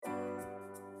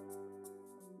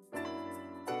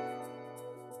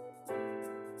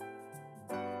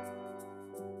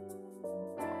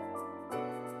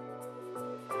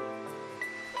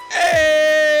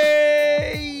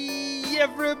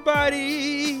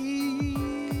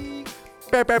everybody.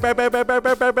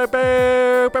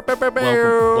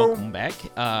 Welcome back.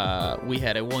 We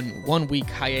had a one week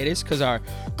hiatus because our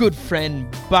good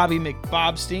friend Bobby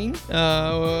McBobstein,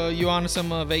 you on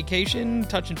some vacation,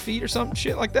 touching feet or something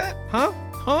shit like that? Huh?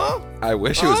 I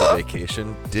wish it was a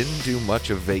vacation. Didn't do much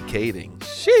of vacating.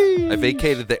 Sheesh. I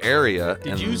vacated the area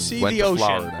Did and you see went the to ocean?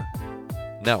 Florida.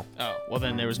 No, Oh, well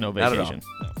then there was no Not at all. vacation.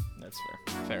 No, that's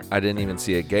fair. I didn't even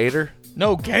see a gator.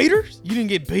 No gators? You didn't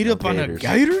get beat up on the gators.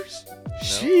 gators? No, I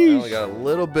Sheesh. only got a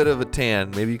little bit of a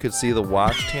tan. Maybe you could see the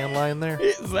watch tan line there.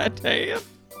 Is that tan?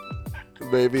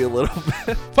 Maybe a little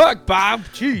bit. Fuck, Bob.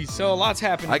 Jeez, so a lot's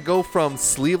happened. I go from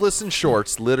sleeveless and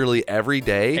shorts literally every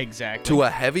day Exactly. to a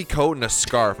heavy coat and a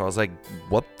scarf. I was like,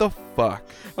 what the fuck?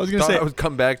 I was gonna Thought say I would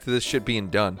come back to this shit being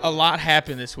done. a lot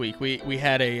happened this week. We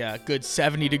had a good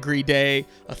 70-degree day,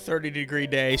 a 30-degree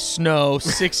day, snow,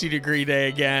 60-degree day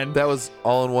again. That was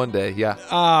all in one day. Yeah.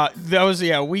 That was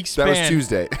a week span. That was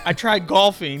Tuesday. I tried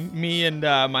golfing. Me and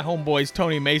my homeboys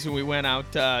Tony and Mason, we went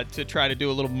out to try to do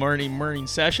a little morning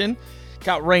session.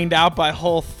 Got rained out by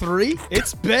hole 3.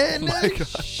 It's been a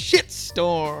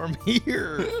shitstorm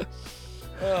here.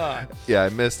 Yeah, I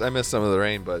missed some of the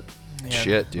rain, but Yeah,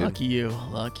 shit, dude. Lucky you.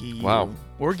 Wow.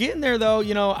 We're getting there though.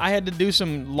 You know, I had to do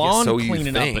some lawn so you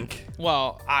cleaning up. think.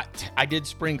 Well, I did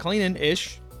spring cleaning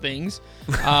ish things.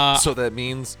 So that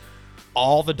means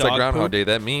All the it's like dog Groundhog poop. Day.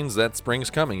 That means that spring's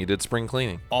coming. You did spring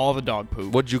cleaning. All the dog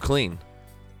poop. What'd you clean?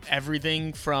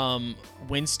 Everything from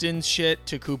Winston's shit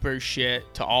to Cooper's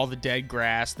shit to all the dead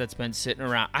grass that's been sitting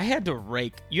around. I had to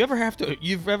rake. You've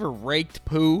ever raked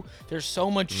poo? There's so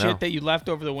much No. shit that you left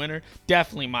over the winter.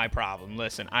 Definitely my problem.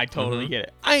 Listen, I totally get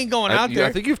it. I ain't going out there.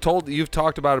 I think you've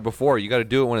talked about it before. You got to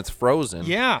do it when it's frozen.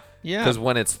 Yeah. Because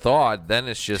when it's thawed, then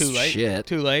it's just Too late. shit.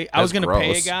 Too late. I was That's gonna pay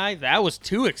a gross. guy. That was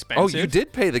too Oh, expensive. you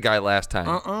did pay the guy last time.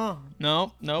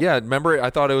 No. Yeah, remember?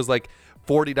 I thought it was like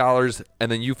 $40,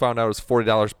 and then you found out it was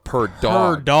 $40 per Per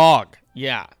dog. dog.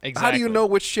 Yeah, exactly. How do you know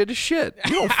which shit is shit?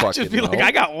 You don't I fucking just be know. like,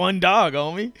 I got one dog,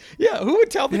 homie. Yeah, who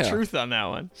would tell the Yeah. truth on that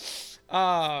one?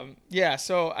 Yeah.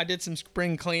 So I did some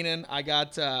spring cleaning. I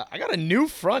got a new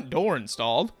front door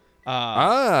installed. The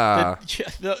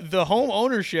home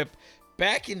ownership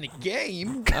back in the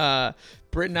game.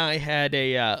 Britt and I had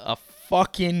a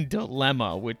fucking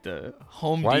dilemma with the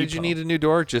Home Why Depot. did you need a new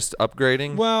door? Just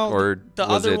upgrading? Well, or the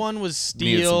was other it one was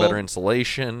needed some steel. better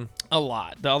insulation. A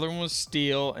lot. The other one was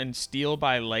steel, and steel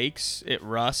by lakes, it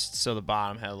rusts, so the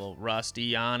bottom had a little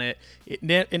rusty on it. It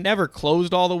never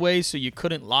closed all the way, so you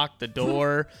couldn't lock the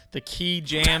door. The key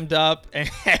jammed up,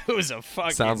 and it was a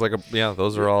fucking... Sounds like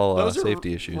those are all those are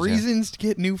safety issues. Yeah. Reasons to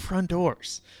get new front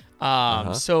doors.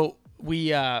 So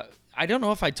we... I don't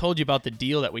know if I told you about the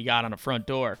deal that we got on a front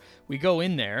door. We go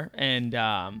in there, and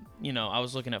I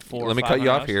was looking at Let me cut you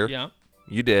off here. Yeah,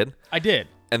 You did. I did.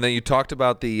 And then you talked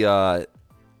about the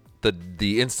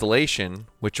installation,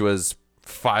 which was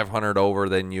 $500 over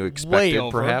than you expected, Way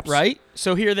over, perhaps. right?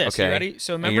 So hear this. Okay. You ready?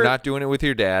 So remember, and you're not doing it with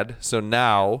your dad. So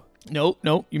now, Nope.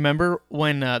 You remember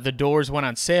when the doors went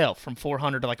on sale from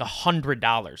 $400 to like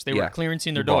 $100? They were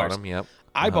clearancing their you bought doors. them. Yep.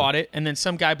 I bought it, and then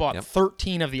some guy bought Yep.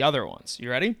 13 of the other ones. You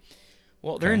ready?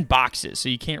 Well, they're Okay. in boxes, so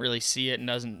you can't really see it and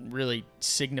doesn't really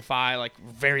signify like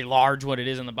very large what it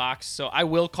is in the box. So I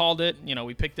Will called it.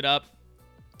 We picked it up,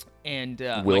 and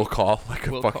Will call like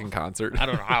a will fucking call. concert. I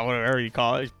don't know whatever you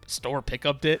call it. Store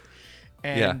picked it,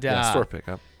 and store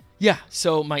pickup. yeah,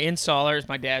 so my installer is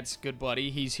my dad's good buddy.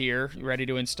 He's here, ready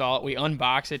to install it. We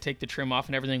unbox it, take the trim off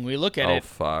and everything. We look at Oh it,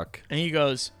 fuck! and he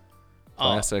goes,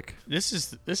 Classic. This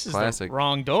is Classic. the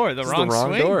wrong door. This is Wrong the wrong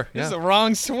swing. door, This is yeah. the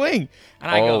wrong swing.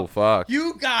 And I Oh go, fuck!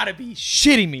 you gotta be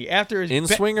shitting me. After his In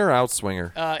swing or out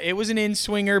swinger? it was an in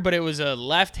swinger, but it was a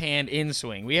left hand in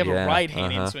swing. We have a Yeah, right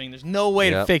hand in swing. There's no way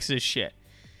to Yep. fix this shit.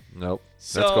 Nope.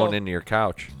 So- That's going into your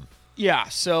couch. Yeah,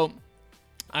 so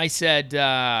I said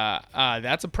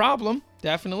that's a problem,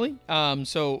 definitely.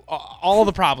 So all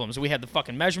the problems. We had the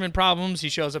fucking measurement problems. He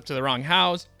shows up to the wrong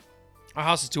house. Our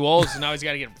house is too old, so now he's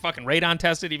got to get fucking radon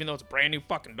tested, even though it's a brand new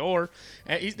fucking door.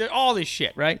 And all this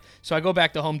shit, right? So I go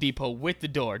back to Home Depot with the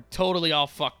door, totally all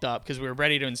fucked up because we were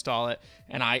ready to install it.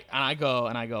 And I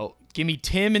go, give me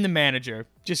Tim and the manager.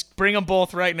 Just bring them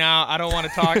both right now. I don't want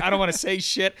to talk. I don't want to say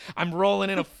shit. I'm rolling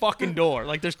in a fucking door.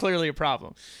 Like there's clearly a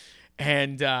problem.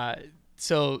 And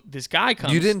so this guy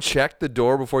comes. You didn't check the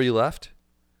door before you left?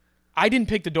 I didn't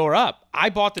pick the door up. I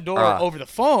bought the door over the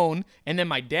phone, and then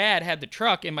my dad had the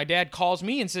truck, and my dad calls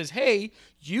me and says, hey,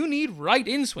 you need right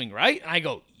in swing, right? And I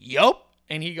go, yup.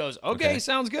 And he goes, okay,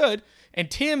 sounds good. And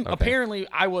Tim, apparently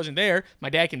I wasn't there. My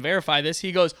dad can verify this.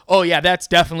 He goes, oh, yeah, that's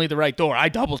definitely the right door. I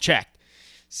double checked.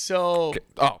 So,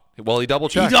 Oh, Well, he double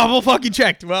He checked. double fucking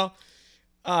checked. Well,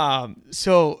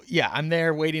 so yeah, I'm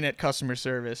there waiting at customer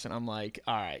service, and I'm like,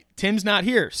 all right, Tim's not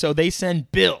here, so they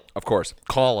send Bill. Of course.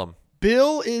 Call him.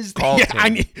 Bill is Call yeah, Tim. I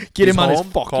need get He's him on his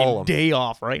home, call fucking him. day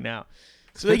off right now.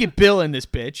 So they get Bill in this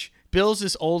bitch. Bill's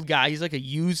this old guy. He's like a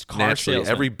used car Naturally,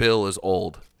 salesman. every bill is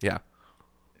old. Yeah.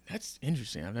 That's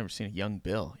interesting. I've never seen a young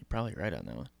Bill. You're probably right on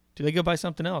that one. Do they go by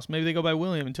something else? Maybe they go by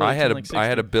William until I they had turn a like 60. I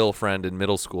had a Bill friend in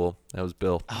middle school. That was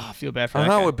Bill. Oh, I feel bad for I that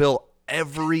hung out guy. with Bill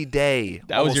every day.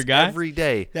 That was Almost your guy? Every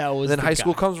day. That was then the high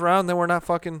school guy. comes around, then we're not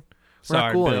fucking we're not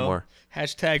Sorry, cool Bill. anymore.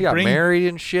 Hashtag He got married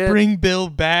and shit. bring Bill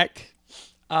back.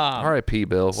 R.I.P.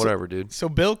 Bill. Whatever, dude. So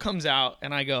Bill comes out,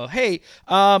 and I go, hey,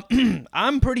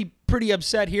 I'm pretty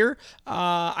upset here.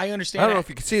 I understand. I don't know if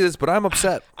you can see this, but I'm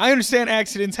upset. I understand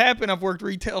accidents happen. I've worked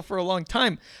retail for a long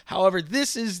time. However,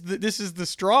 this is the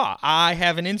straw. I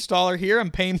have an installer here.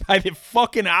 I'm paying by the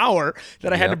fucking hour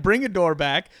that I had to Yep. bring a door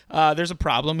back. There's a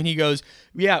problem. And he goes,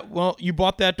 yeah, well, you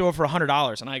bought that door for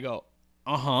 $100. And I go,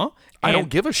 uh-huh. I don't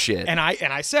And- give a shit. And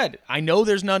I said, I know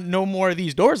there's no more of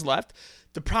these doors left.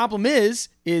 The problem is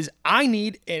I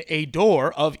need a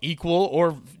door of equal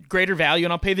or greater value,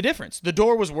 and I'll pay the difference. The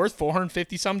door was worth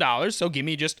 $450 some, so give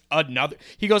me just another.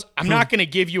 He goes, I'm not going to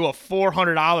give you a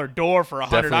 $400 door for $100.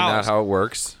 Definitely not how it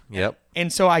works. Yep.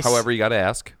 And so However, you got to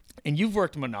ask. and you've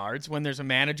worked Menards when there's a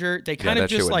manager, they kind of that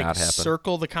shit just would like not happen.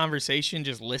 circle the conversation,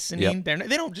 just listening. Yep.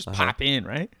 They don't just pop in,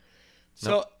 right?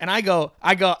 So, and I go,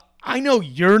 I know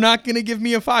you're not going to give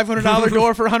me a $500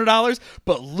 door for $100,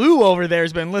 but Lou over there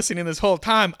has been listening this whole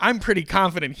time. I'm pretty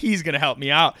confident he's going to help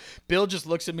me out. Bill just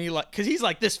looks at me like, because he's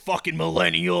like this fucking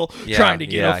millennial Yeah, trying to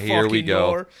get yeah, a here we fucking go.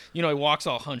 door. You know, he walks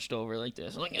all hunched over like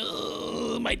this. Like,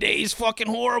 ugh, my day's fucking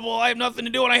horrible. I have nothing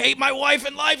to do, and I hate my wife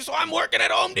and life, so I'm working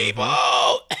at Home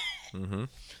Depot.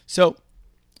 So,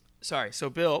 sorry. So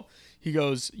Bill, he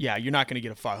goes, yeah, you're not going to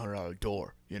get a $500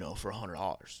 door, for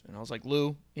 $100. And I was like,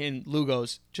 Lou, and Lou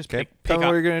goes, just Okay. pick Tell me out,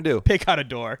 what you're going to do. pick out a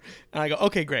door. And I go,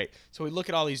 okay, great. So we look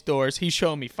at all these doors. He's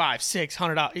showing me $500,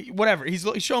 $600, whatever. He's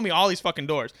showing me all these fucking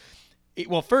doors.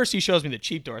 Well, first he shows me the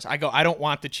cheap doors. I go, I don't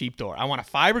want the cheap door. I want a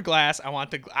fiberglass. I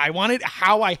want it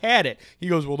how I had it. He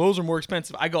goes, well, those are more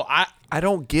expensive. I go, I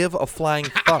don't give a flying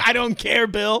fuck. I don't care,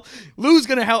 Bill. Lou's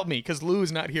gonna help me because Lou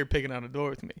is not here picking out a door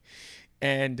with me.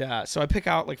 And so I pick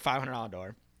out like $500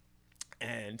 door,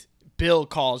 and Bill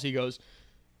calls. He goes,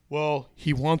 well,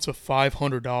 he wants a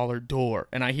 $500 door,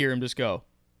 and I hear him just go,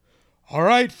 all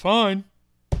right, fine.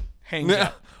 Hangs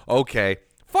up. Okay.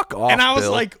 Fuck off, And I was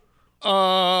Bill. like,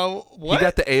 what? He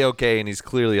got the A-OK, and he's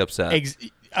clearly upset.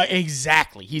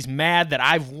 Exactly. He's mad that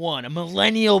I've won. A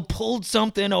millennial pulled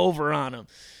something over on him.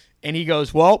 And he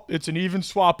goes, well, it's an even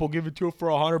swap. We'll give it to you for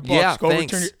 $100. Yeah, Go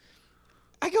thanks. return it.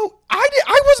 I go,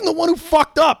 I wasn't the one who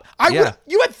fucked up. Yeah.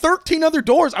 You had 13 other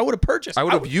doors I would have purchased. I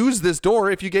would have used this door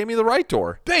if you gave me the right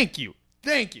door. Thank you.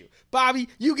 Bobby,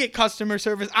 you get customer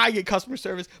service. I get customer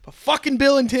service. But fucking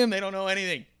Bill and Tim, they don't know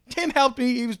anything. Tim helped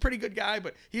me. He was a pretty good guy,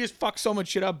 but he just fucked so much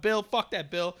shit up. Bill, fuck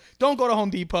that Bill. Don't go to Home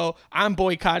Depot. I'm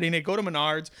boycotting it. Go to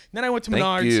Menards. And then I went to Thank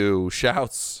Menards. you.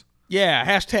 Shouts. Yeah,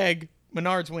 hashtag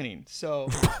Menards winning. So,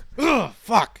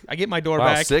 fuck. I get my door Wow,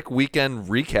 back. sick weekend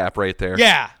recap right there.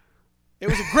 Yeah. It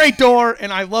was a great door,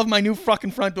 and I love my new fucking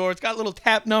front door. It's got little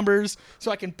tap numbers, so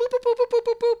I can boop, boop, boop, boop, boop,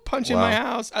 boop, boop, punch in Wow. my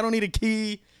house. I don't need a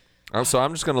key. So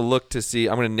I'm just going to look to see.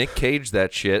 I'm going to Nick Cage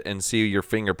that shit and see your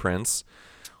fingerprints.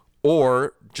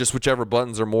 Or just whichever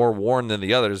buttons are more worn than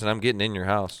the others, and I'm getting in your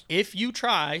house. If you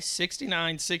try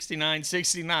 69, 69,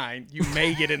 69, you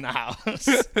may get in the house.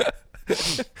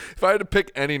 If I had to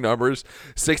pick any numbers,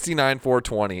 69,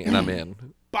 420, and I'm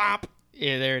in. Bop.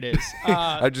 Yeah, there it is.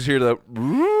 I just hear the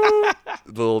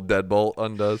little deadbolt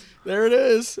undoes. There it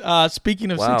is. Speaking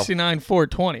of Wow. 69,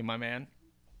 420, my man.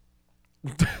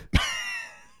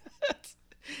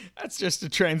 That's just a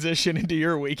transition into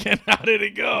your weekend. How did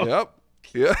it go? Yep.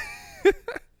 Yeah.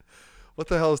 What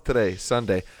the hell is today?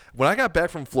 Sunday. When I got back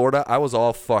from Florida, I was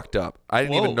all fucked up. I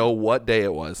didn't Whoa. even know what day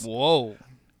it was. Whoa.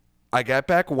 I got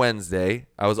back Wednesday.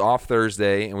 I was off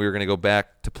Thursday, and we were going to go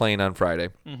back to playing on Friday.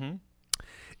 Mm-hmm.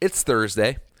 It's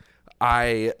Thursday.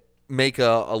 I make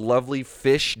a lovely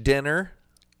fish dinner,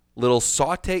 little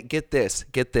saute. Get this.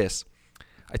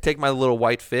 I take my little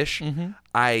white fish. Mm-hmm.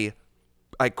 I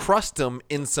crust them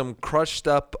in some crushed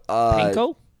up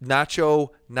Panko?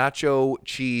 nacho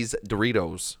cheese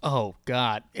Doritos. Oh,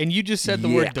 God. And you just said the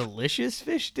Yeah. word delicious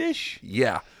fish dish?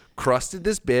 Yeah. Crusted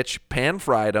this bitch, pan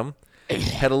fried them.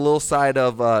 Had a little side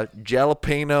of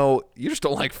jalapeno. You just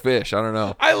don't like fish. I don't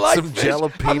know. I like some fish.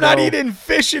 jalapeno. I'm not eating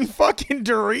fish and fucking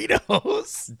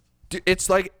Doritos. Dude, it's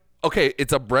like, okay,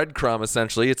 it's a breadcrumb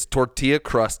essentially. It's tortilla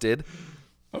crusted.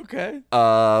 Okay.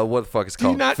 What the fuck is it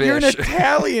called? Fish. You're an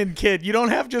Italian kid. You don't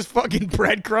have just fucking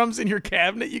breadcrumbs in your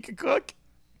cabinet you can cook?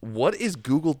 What is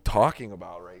Google talking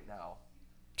about right now?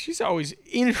 She's always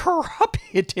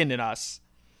interrupting us.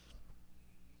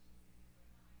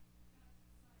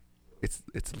 It's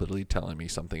literally telling me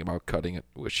something about cutting it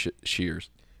with shears.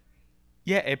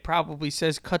 Yeah, it probably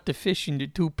says cut the fish into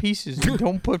 2 pieces and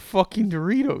don't put fucking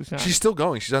Doritos on She's it. still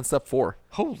going. She's on step 4.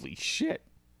 Holy shit.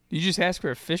 You just asked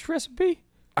for a fish recipe?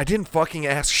 I didn't fucking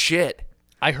ask shit.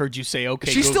 I heard you say,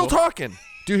 okay, She's Google. still talking.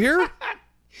 Do you hear her?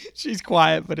 She's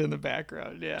quiet, but in the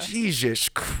background, yeah. Jesus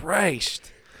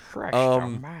Christ. Christ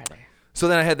almighty. So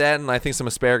then I had that and I think some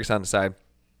asparagus on the side.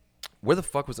 Where the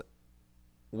fuck was I?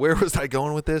 Where was I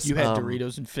going with this? You had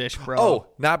Doritos and fish, bro. Oh,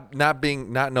 not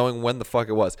knowing when the fuck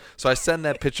it was. So I send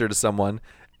that picture to someone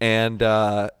and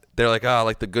they're like, "Oh,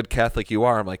 like the good Catholic you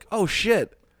are." I'm like, "Oh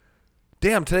shit.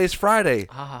 Damn, today's Friday.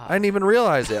 I didn't even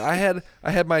realize it. I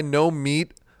had my no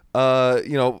meat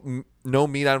no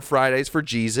meat on Fridays for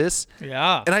Jesus.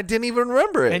 Yeah. And I didn't even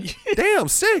remember it. Damn,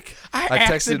 sick. I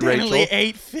texted accidentally Rachel.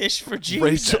 ate fish for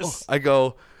Jesus.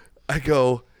 Rachel, I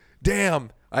go,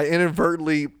 damn, I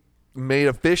inadvertently made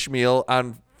a fish meal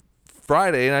on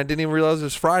Friday and I didn't even realize it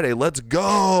was Friday. Let's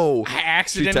go. I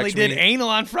accidentally did anal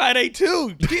on Friday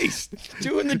too. Jeez.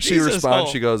 Doing the She Jesus responds,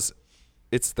 hole. she goes,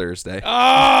 it's Thursday.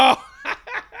 Oh.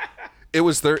 It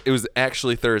was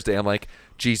actually Thursday. I'm like,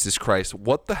 Jesus Christ,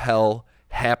 what the hell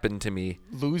happened to me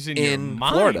Losing in your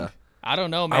mind. Florida? I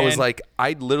don't know, man. I was like,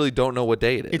 I literally don't know what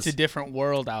day it is. It's a different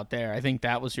world out there. I think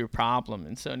that was your problem.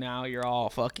 And so now you're all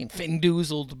fucking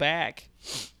findoozled back.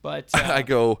 But I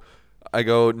go,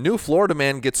 new Florida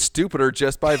man gets stupider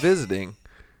just by visiting.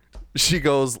 She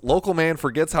goes, local man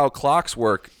forgets how clocks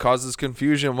work, causes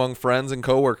confusion among friends and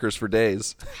coworkers for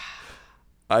days.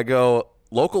 I go,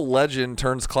 local legend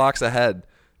turns clocks ahead,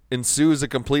 ensues a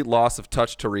complete loss of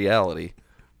touch to reality.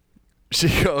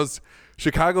 She goes,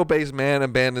 Chicago-based man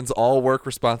abandons all work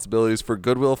responsibilities for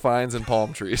Goodwill finds and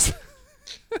palm trees.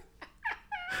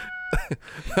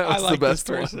 That was the best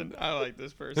this person. I like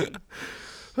this person.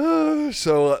 one.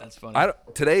 So That's funny.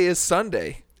 today is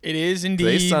Sunday. It is indeed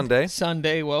Today's Sunday.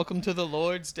 Sunday. Welcome to the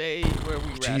Lord's Day where we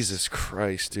rest. Jesus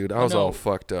Christ, dude. I was all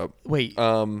fucked up. Wait.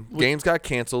 Games got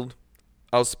canceled.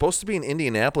 I was supposed to be in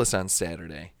Indianapolis on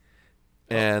Saturday.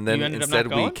 And then you ended up instead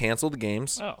not we going? canceled the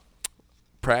games. Oh.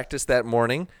 Practiced that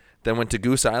morning. Then went to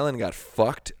Goose Island and got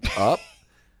fucked up.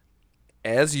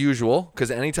 As usual,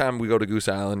 because anytime we go to Goose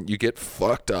Island, you get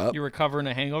fucked up. You're recovering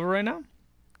a hangover right now?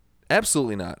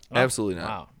 Absolutely not. Absolutely not.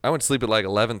 Wow. I went to sleep at like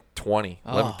 11:20,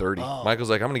 11:30. Michael's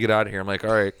like, I'm going to get out of here. I'm like,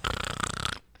 all right.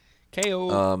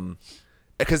 KO.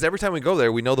 Because every time we go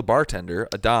there, we know the bartender,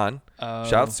 Adon.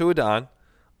 Shouts to Adon.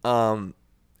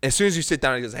 As soon as you sit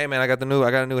down, he goes, "Hey man, I got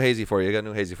a new hazy for you. I got a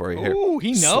new hazy for you." Here. Ooh,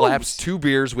 he knows. Slaps 2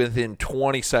 beers within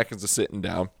 20 seconds of sitting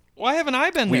down. Why haven't I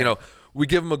been there? We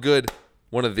give him a good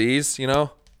one of these,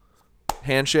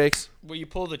 handshakes. Will you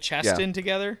pull the chest Yeah. in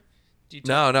together?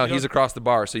 No, he's across the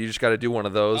bar, so you just got to do one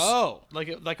of those. Oh,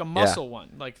 like a muscle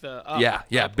one, like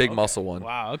the big muscle one.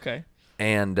 Wow, okay.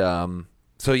 And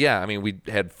so yeah, I mean, we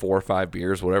had 4 or 5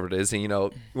 beers, whatever it is, and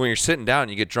when you're sitting down,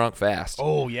 you get drunk fast.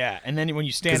 Oh yeah, and then when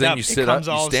you stand Then up, you it sit comes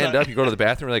up, all you of a stand sudden. up, you go to the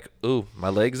bathroom, you're like, ooh, my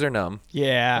legs are numb.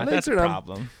 Yeah, My that's legs a are numb.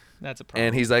 problem. That's a problem.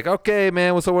 And he's like, okay,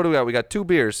 man, so what do we got? We got 2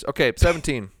 beers. Okay,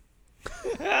 17.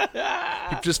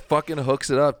 He just fucking hooks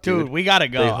it up, dude. Dude, we gotta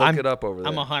go. They hook it up over there.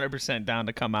 I'm 100% down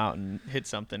to come out and hit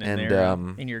something in And, there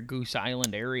in your Goose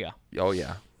Island area. Oh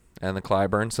yeah, and the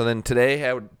Clyburn. So then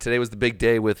today was the big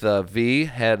day with V.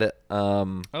 Had he's our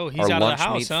out of the lunch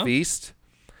house, meat huh? feast.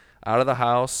 Out of the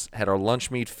house, had our lunch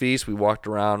meat feast. We walked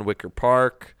around Wicker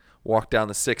Park, walked down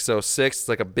the 606. It's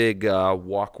like a big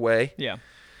walkway, Yeah.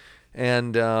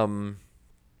 and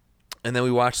then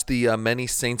we watched the Many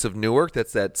Saints of Newark.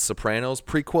 That's that Sopranos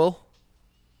prequel.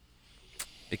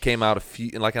 It came out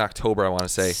in October, I want to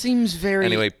say. Seems very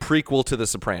Anyway, prequel to the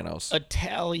Sopranos.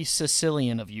 Italian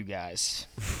Sicilian of you guys.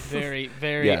 Very,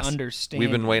 very Yes. understanding.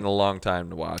 We've been waiting a long time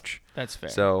to watch. That's fair.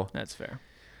 So- that's fair.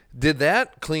 Did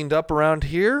that, cleaned up around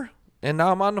here, and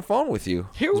now I'm on the phone with you.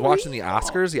 Here I was we watching the go.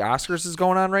 Oscars. The Oscars is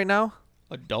going on right now.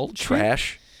 Adult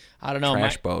Trash. I don't know.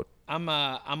 Trash boat. I'm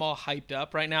all hyped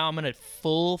up right now. I'm a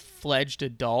full-fledged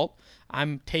adult.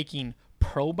 I'm taking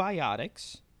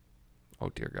probiotics Oh,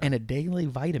 dear God. and a daily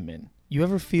vitamin. You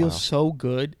ever feel so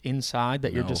good inside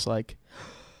that you're No. just like,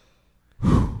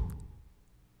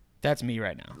 that's me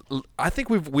right now. I think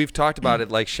we've talked about it,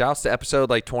 like, shouts to episode,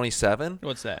 27,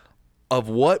 What's that? of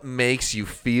what makes you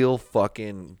feel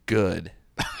fucking good.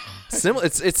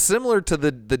 It's similar to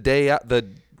the day out,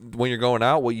 when you're going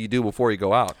out, what you do before you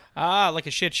go out. Like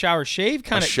a shit shower shave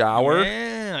kind A of shower?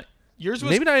 Yeah. Yours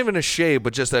was maybe not even a shave,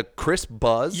 but just a crisp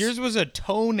buzz. Yours was a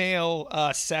toenail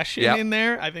session Yep. in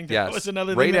there. I think that was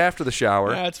another right thing. After the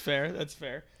shower. Yeah, that's fair. That's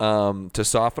fair. To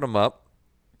soften them up.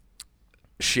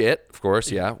 Shit, of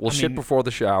course, yeah. We'll shit before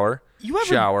the shower.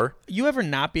 Shower. You ever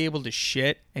not be able to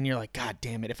shit and you're like, God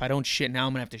damn it, if I don't shit now,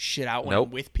 I'm going to have to shit out when I'm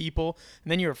with people.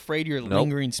 And then you're afraid your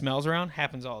lingering smells around.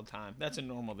 Happens all the time. That's a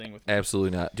normal thing with me.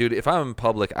 Absolutely not. Dude, if I'm in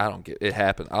public, I don't get it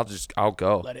happen. I'll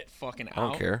go. Let it fucking out. I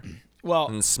don't care. Well,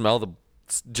 and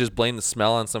just blame the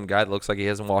smell on some guy that looks like he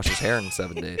hasn't washed his hair in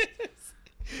 7 days.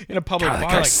 In a public God, bar, that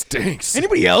guy like, stinks.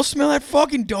 Anybody else smell that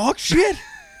fucking dog shit?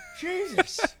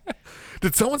 Jesus.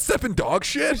 Did someone step in dog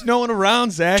shit? There's no one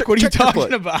around, Zach. What are you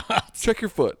talking about? Check your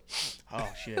foot. Oh,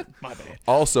 shit. My bad.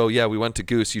 Also, yeah, we went to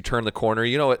Goose. You turn the corner.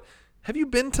 You know what? Have you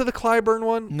been to the Clyburn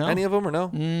one? No. Any of them or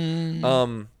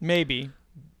no? Maybe.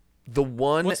 The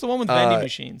one. What's the one with vending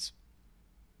machines?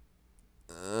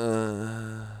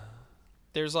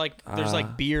 There's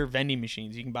like beer vending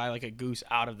machines. You can buy like a Goose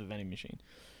out of the vending machine.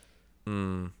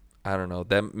 I don't know.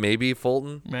 That maybe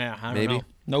Fulton. Yeah, I don't maybe. know.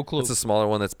 No clue. It's a smaller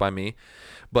one that's by me.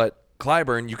 But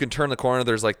Clyburn, you can turn the corner.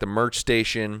 There's like the merch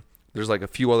station. There's like a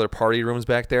few other party rooms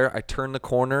back there. I turn the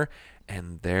corner,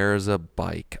 and there's a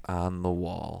bike on the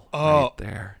wall right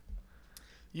there.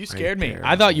 You scared me. there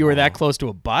I thought you were that close to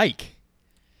a bike.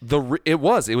 It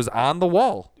was on the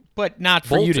wall. But not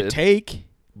for you to Bolted. take.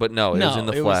 But no, it was in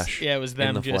the flesh. It was them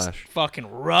in the just flesh. fucking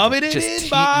rubbing it in,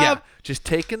 Bob. Yeah, just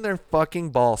taking their fucking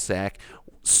ball sack,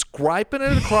 scraping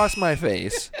it across my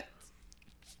face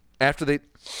after they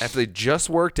just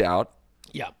worked out.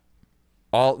 Yeah.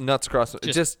 All nuts across.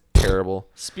 Just terrible.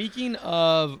 Speaking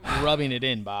of rubbing it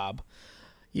in, Bob,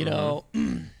 you know,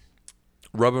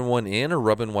 Rubbing one in or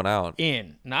rubbing one out?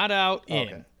 in, not out,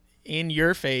 in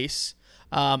your face.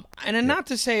 And not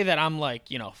to say that I'm like,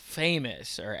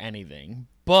 famous or anything,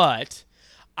 but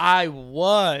I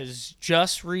was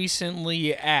just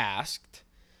recently asked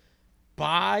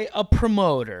by a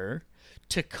promoter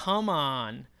to come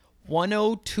on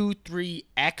 1023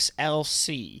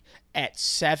 XLC at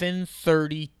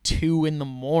 7:32 in the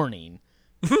morning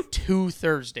 2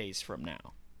 Thursdays from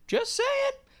now. Just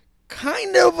saying.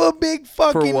 Kind of a big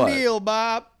fucking what? deal,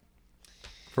 Bob.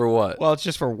 For what? Well, it's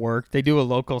just for work. They do a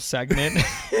local segment.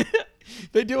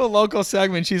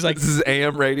 She's like, This is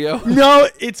AM radio? no,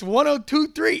 it's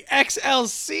 1023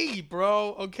 XLC,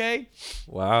 bro. Okay.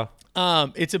 Wow.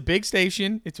 It's a big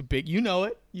station. It's a big, you know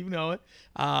it.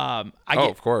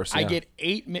 Of course. I Yeah. get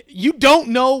 8 minutes. You don't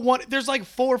know one. There's like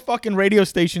 4 fucking radio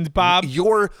stations, Bob.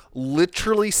 You're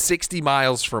literally 60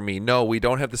 miles from me. No, we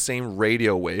don't have the same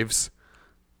radio waves.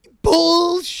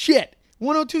 Bullshit.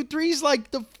 1023 is like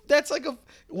that's like a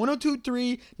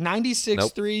 1023,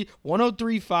 96.3,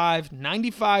 103.5,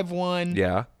 95.1,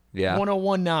 Yeah.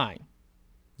 1019.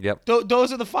 Yep.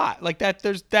 Those are the 5. Like that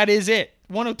is it.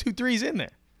 1023 is in there.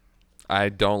 I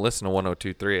don't listen to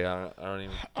 102.3. I don't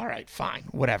even. All right, fine.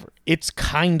 Whatever. It's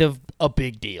kind of a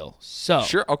big deal. So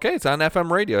Sure. Okay. It's on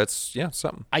FM radio. It's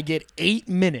something. I get 8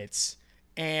 minutes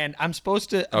and I'm supposed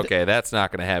to Okay, that's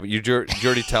not going to happen. You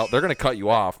already tell. They're going to cut you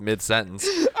off mid-sentence.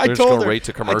 I They're just told going her. to rate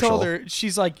to commercial. I told her.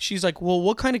 She's like, well,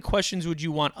 what kind of questions would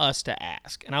you want us to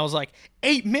ask? And I was like,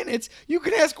 8 minutes. You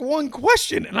can ask one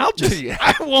question, and I'll just, Yeah.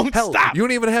 I won't Hell, stop. you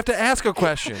don't even have to ask a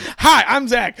question. Hi, I'm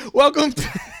Zach. Welcome.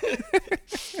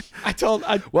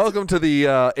 Welcome to the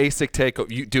ASIC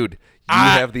takeover. Dude, you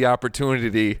have the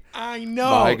opportunity. I know.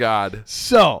 My God.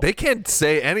 So They can't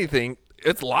say anything.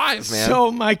 It's live, man.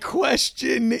 So my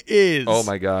question is. Oh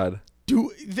my God.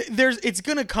 It's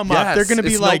gonna come Yes, up. They're gonna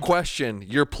be it's like, no question.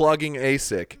 You're plugging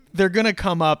ASIC. they're gonna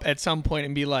come up at some point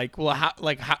and be like, well, how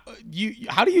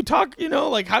do you talk?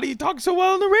 How do you talk so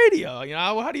well on the radio?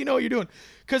 How do you know what you're doing?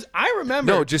 Because I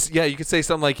remember. No, you could say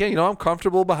something like, I'm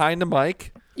comfortable behind the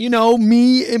mic.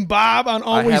 Me and Bob on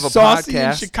Always have a Saucy in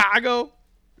podcast. Chicago.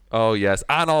 Oh, yes.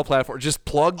 On all platforms. Just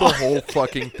plug the whole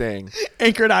fucking thing.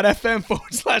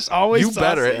 Anchor.fm/always You saucy.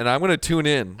 better. And I'm going to tune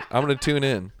in.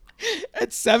 At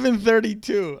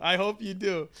 7:32. I hope you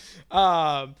do.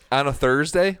 On a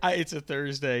Thursday? It's a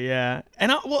Thursday, yeah.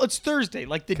 And it's Thursday,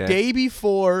 like the Okay. day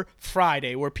before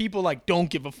Friday, where people don't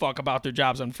give a fuck about their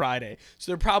jobs on Friday.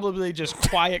 So they're probably just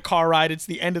quiet car ride. It's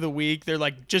the end of the week. They're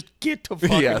like, just get to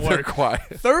fucking Yeah, work. they're quiet.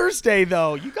 Thursday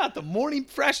though, you got the morning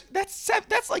fresh. That's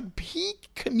like peak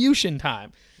commutation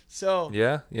time. So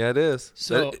Yeah, it is.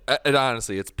 So- It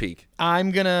honestly, it's peak. I'm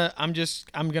gonna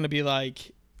be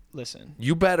like, listen.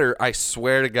 You better. I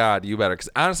swear to God, you better. Because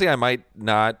honestly, I might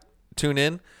not tune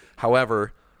in.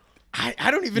 However, I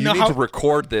don't even you know need how to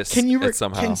record this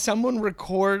somehow. Can someone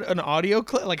record an audio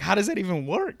clip? Like, how does that even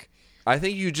work? I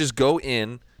think you just go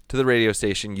in to the radio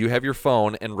station. You have your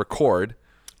phone and record.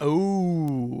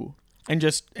 Oh,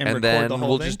 and record then the whole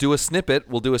we'll thing? just do a snippet.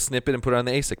 We'll do a snippet and put it on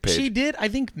the ASIC page. She did, I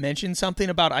think, mention something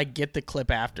about I get the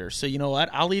clip after. So you know what?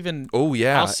 I'll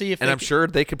see if and I'm sure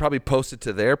they could probably post it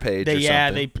to their page.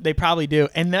 They probably do.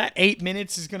 And that 8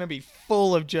 minutes is gonna be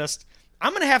full of just.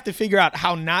 I'm gonna have to figure out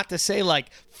how not to say like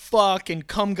fuck and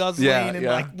cum guzzling and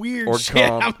like weird or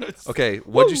shit. Okay,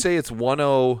 what'd you say? It's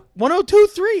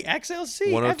 1023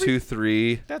 XLC.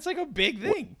 1023. That's like a big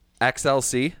thing.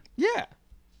 XLC. Yeah.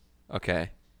 Okay,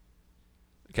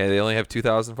 they only have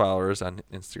 2,000 followers on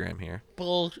Instagram here.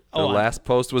 The last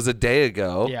post was a day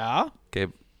ago. Yeah.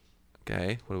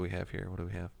 Okay. What do we have here?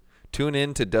 Tune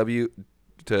in to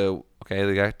okay,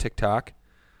 they got TikTok.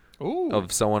 Ooh.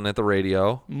 Of someone at the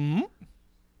radio. Mm-hmm.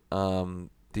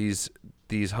 These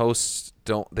hosts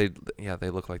they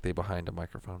look like they behind a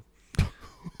microphone.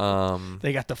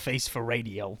 They got the face for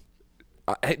radio.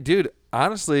 Hey, dude,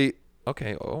 honestly,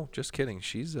 okay. Oh, just kidding.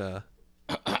 She's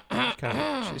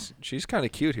she's kind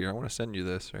of cute here. I want to send you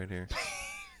this right here.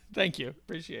 Thank you.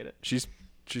 Appreciate it. She's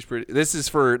pretty. This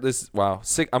is wow.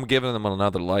 I'm giving them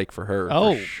another like for her.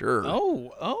 Oh, for sure.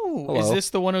 Oh. Hello. Is this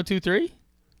the 1023?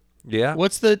 Yeah.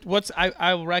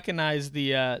 I recognize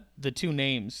the two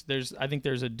names. I think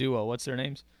there's a duo. What's their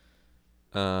names?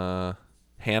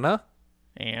 Hannah.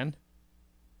 And.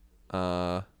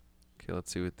 Okay,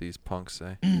 let's see what these punks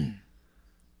say.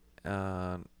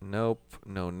 Nope.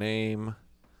 No name.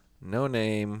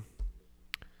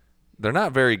 They're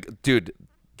not very good. Dude,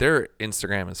 their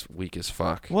Instagram is weak as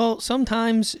fuck. Well,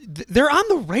 sometimes they're on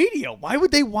the radio. Why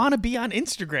would they want to be on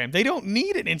Instagram? They don't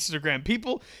need an Instagram.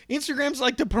 Instagram's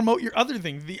like to promote your other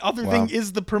thing. The other thing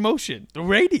is the promotion, the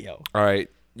radio. All right.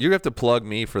 You have to plug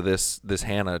me for this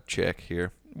Hannah chick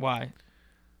here. Why?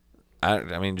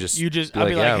 I mean, I'll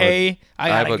be like, hey, I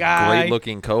got a guy.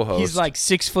 Great-looking co-host. He's like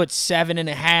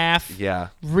 6'7.5". Yeah.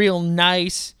 Real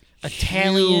nice.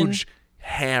 Italian. Huge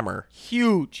hammer.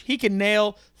 Huge. He can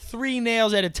nail 3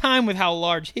 nails at a time with how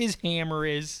large his hammer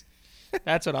is.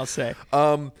 That's what I'll say.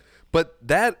 But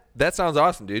that sounds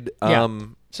awesome, dude. Yeah.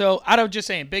 So I was just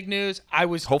saying, big news. I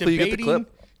was hopefully you get the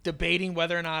clip. Debating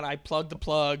whether or not I plug the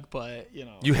plug, but you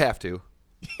know. You have to.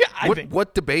 Yeah,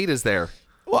 what debate is there?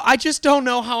 Well, I just don't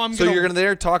know how I'm going to... So you're going to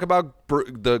there talk about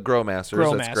the Grow Masters.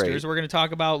 That's great. We're going to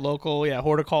talk about local,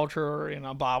 horticulture,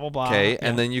 blah, blah, blah. Okay,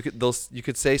 and then you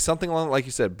could say something along, like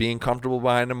you said, being comfortable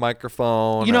behind a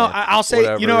microphone. I'll say,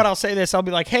 whatever. you know what, I'll say this. I'll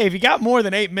be like, hey, if you got more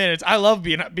than 8 minutes, I love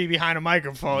be behind a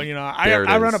microphone.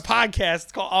 I run a podcast.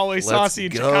 It's called Always Saucy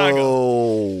in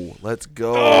Chicago. Let's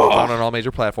go. Found on all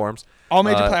major platforms. All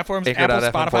major platforms, Apple,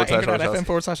 Anchor.fm Spotify,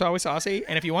 Anchor.fm/Always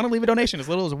and if you want to leave a donation as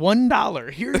little as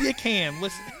 $1, here you can.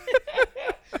 Listen.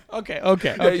 Okay.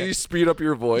 Yeah, you speed up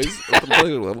your voice. All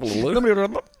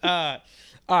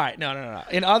right, no.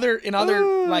 In other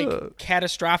like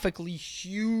catastrophically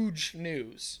huge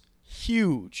news,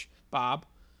 Bob,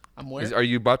 I'm where? Are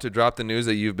you about to drop the news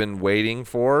that you've been waiting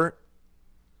for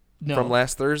from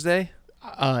last Thursday?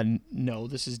 No,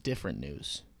 this is different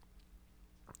news.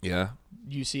 Yeah.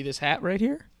 You see this hat right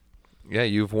here? Yeah,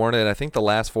 you've worn it, I think, the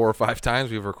last 4 or 5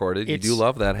 times we've recorded. You do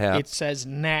love that hat. It says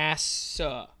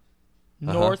NASA.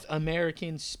 North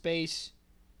American Space...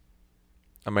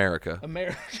 America.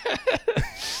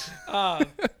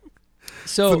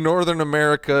 So the Northern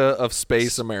America of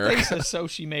Space America. Space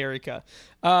Soci America.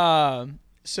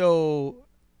 So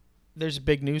there's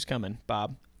big news coming,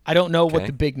 Bob. I don't know what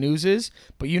the big news is,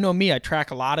 but you know me, I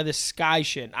track a lot of this sky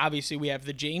shit. Obviously, we have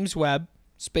the James Webb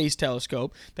Space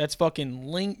Telescope that's fucking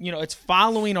it's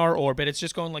following our orbit. It's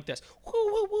just going like this, woo,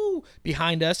 woo, woo,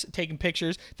 behind us, taking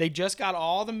pictures. They just got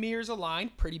all the mirrors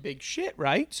aligned. Pretty big shit,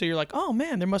 right? So you're like, oh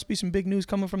man, there must be some big news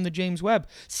coming from the James Webb.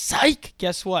 Psych!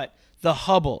 Guess what? The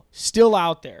Hubble, still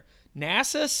out there.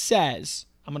 NASA says,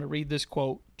 I'm going to read this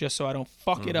quote just so I don't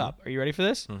fuck it up. Are you ready for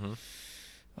this? Mm-hmm.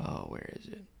 Oh, where is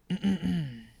it?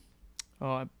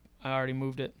 I already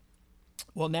moved it.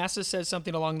 Well, NASA says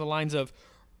something along the lines of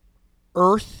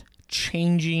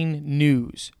earth-changing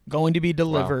news going to be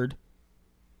delivered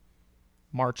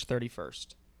March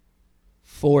 31st.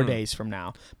 4 days from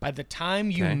now. By the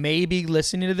time you may be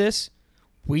listening to this,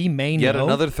 we may know. Yet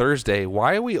another Thursday.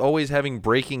 Why are we always having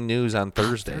breaking news on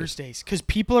Thursdays? Thursdays, because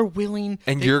people are willing.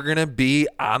 And you're going to be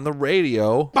on the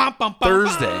radio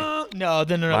Thursday. No.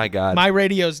 My God. My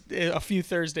radio's a few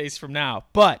Thursdays from now.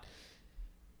 But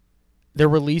they're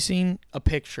releasing a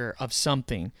picture of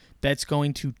something that's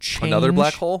going to change. Another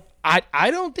black hole?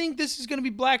 I don't think this is going to be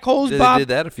black holes, Bob. Bob. They did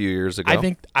that a few years ago.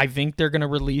 I think they're going to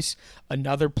release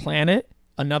another planet,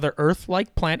 another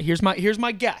Earth-like planet. Here's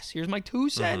my guess. Here's my 2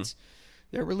 cents.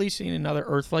 They're releasing another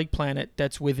Earth-like planet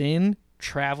that's within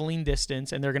traveling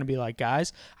distance, and they're gonna be like,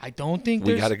 guys, I don't think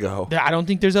We there's gotta go. I don't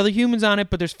think there's other humans on it,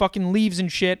 but there's fucking leaves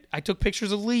and shit. I took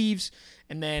pictures of leaves,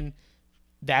 and then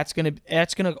that's gonna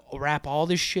wrap all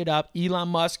this shit up. Elon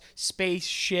Musk, space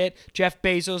shit. Jeff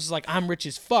Bezos is like, I'm rich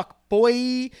as fuck,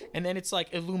 boy. And then it's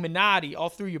like Illuminati all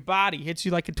through your body, hits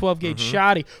you like a 12 gauge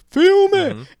shotty. Feel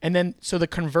me? And then so the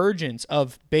convergence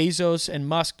of Bezos and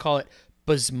Musk, call it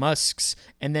Buzmusks,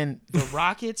 and then the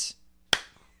rockets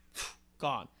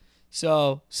gone.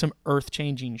 So some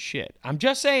earth-changing shit. I'm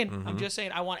just saying.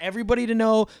 I want everybody to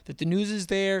know that the news is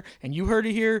there, and you heard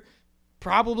it here.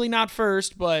 Probably not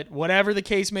first, but whatever the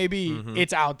case may be,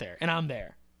 it's out there, and I'm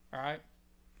there. All right?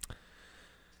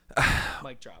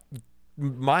 Mic drop.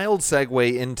 Mild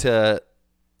segue into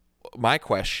my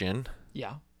question.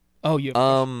 Yeah. Oh, you have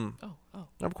I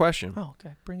have a question. Oh,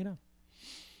 okay. Bring it on.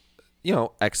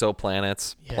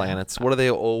 Exoplanets, Yeah. planets. What are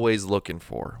they always looking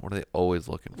for?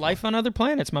 Life on other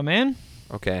planets, my man.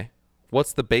 Okay.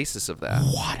 What's the basis of that?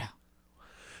 Water.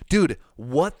 Dude,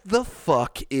 what the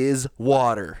fuck is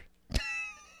water?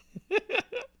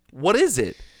 What is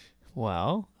it?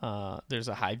 Well, there's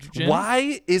a hydrogen.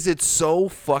 Why is it so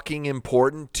fucking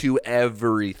important to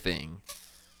everything?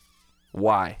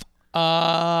 Why?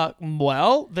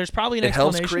 Well, there's probably an It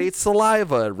explanation. helps create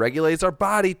saliva. It regulates our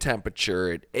body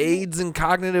temperature. It aids in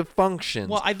cognitive functions.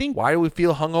 Well, I think- Why do we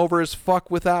feel hungover as fuck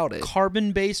without it?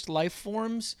 Carbon-based life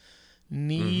forms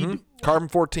need. Carbon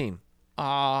 14.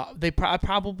 They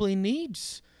probably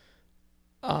needs.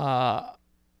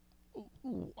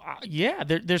 Yeah,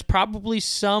 there's probably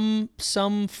some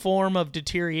form of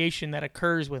deterioration that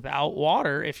occurs without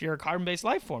water if you're a carbon-based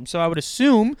life form. So I would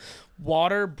assume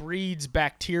water breeds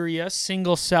bacteria,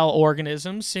 single-cell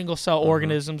organisms. Single-cell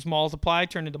organisms multiply,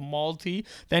 turn into multi,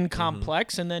 then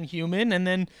complex, and then human, and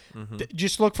then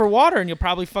just look for water, and you'll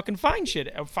probably fucking find shit.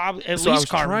 At least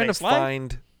carbon-based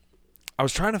life. I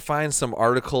was trying to find some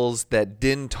articles that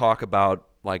didn't talk about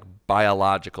like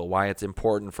biological, why it's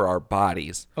important for our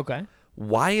bodies. Okay.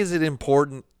 Why is it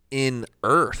important in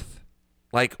Earth?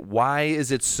 Like, why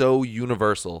is it so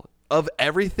universal? Of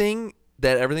everything,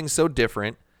 everything's so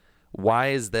different, why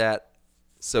is that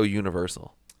so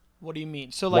universal? What do you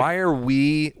mean? So like,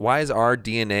 why is our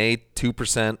DNA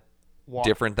 2%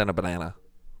 different than a banana?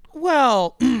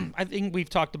 Well, I think we've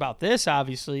talked about this.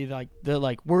 Obviously,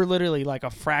 we're literally like a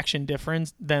fraction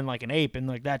different than like an ape, and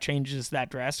like that changes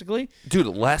that drastically. Dude,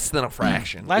 less than a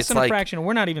fraction. Less than a fraction.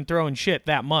 We're not even throwing shit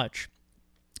that much.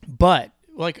 But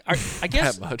like, I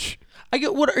guess that much. I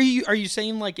get. What are you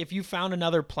saying? Like, if you found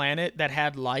another planet that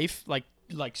had life, like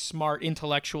smart,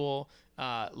 intellectual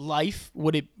life,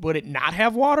 would it not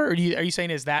have water? Or are you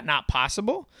saying is that not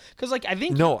possible? Because like I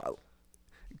think no.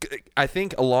 I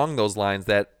think along those lines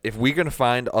that if we're going to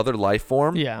find other life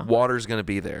form, water's going to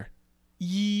be there.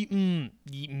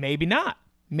 Maybe not.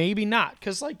 Maybe not.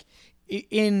 Because like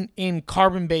in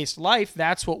carbon-based life,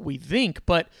 that's what we think.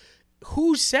 But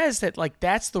who says that like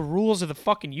that's the rules of the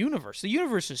fucking universe? The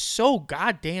universe is so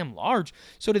goddamn large.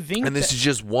 So to think and this is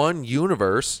just one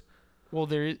universe. Well,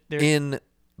 there in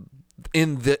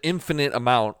the infinite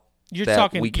amount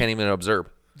we can't even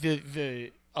observe.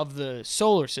 Of the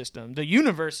solar system, the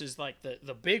universe is like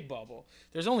the big bubble.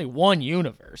 There's only one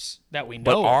universe that we know.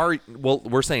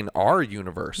 But we're saying our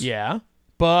universe. Yeah,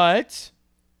 but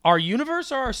our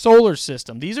universe or our solar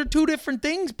system? These are two different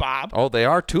things, Bob. Oh, they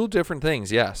are two different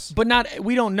things. Yes, but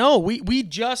we don't know. We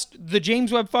just the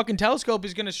James Webb fucking telescope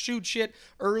is gonna shoot shit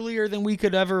earlier than we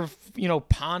could ever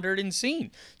pondered and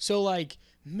seen. So like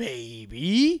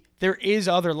maybe there is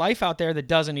other life out there that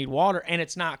doesn't need water, and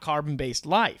it's not carbon-based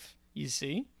life. You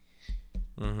see?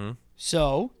 Mm-hmm.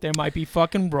 So there might be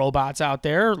fucking robots out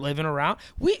there living around.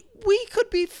 We could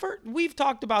be. We've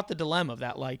talked about the dilemma of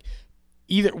that. Like,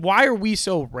 either why are we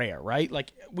so rare, right?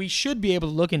 Like, we should be able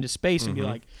to look into space and be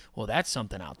like, well, that's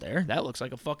something out there. That looks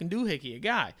like a fucking doohickey, a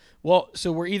guy. Well,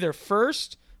 so we're either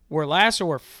first, we're last, or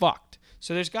we're fucked.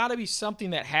 So there's got to be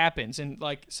something that happens in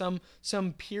like some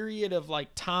period of like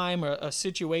time or a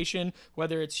situation,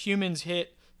 whether it's humans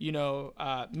hit.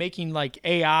 Making like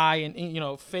AI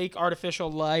and, fake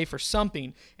artificial life or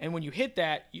something. And when you hit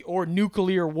that, or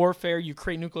nuclear warfare, you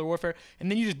create nuclear warfare,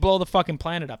 and then you just blow the fucking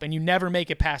planet up, and you never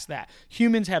make it past that.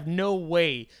 Humans have no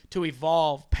way to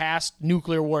evolve past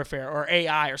nuclear warfare or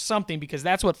AI or something, because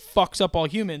that's what fucks up all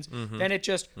humans. Then it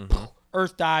just,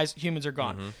 Earth dies, humans are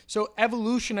gone. So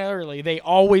evolutionarily, they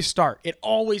always start. It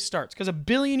always starts. Because 1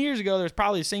 billion years ago, there's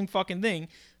probably the same fucking thing.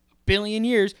 Billion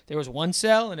years, there was one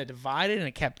cell and it divided and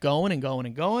it kept going and going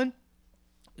and going.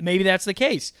 Maybe that's the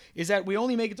case, is that we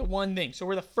only make it to one thing. So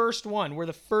we're the first one. We're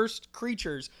the first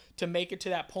creatures to make it to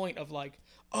that point of like,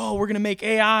 oh, we're going to make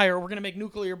AI or we're going to make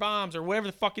nuclear bombs or whatever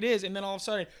the fuck it is. And then all of a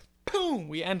sudden, boom,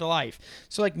 we end life.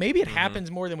 So like maybe it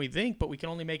happens more than we think, but we can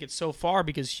only make it so far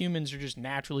because humans are just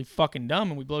naturally fucking dumb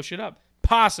and we blow shit up.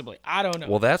 Possibly. I don't know.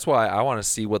 Well, that's why I want to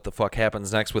see what the fuck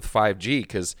happens next with 5G,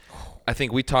 because I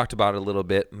think we talked about it a little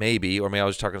bit, maybe, or maybe I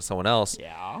was talking to someone else.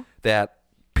 Yeah. That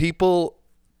people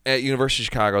at University of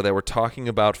Chicago that were talking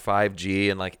about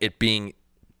 5G and like it being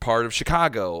part of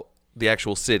Chicago, the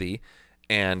actual city,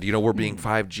 and we're being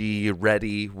 5G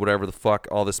ready, whatever the fuck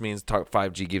all this means.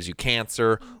 5G gives you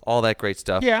cancer, all that great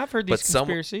stuff. Yeah, I've heard these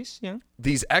conspiracies. Yeah.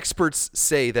 These experts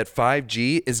say that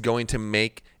 5G is going to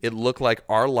make it look like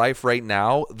our life right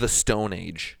now, the Stone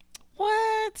Age.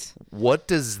 What? What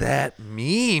does that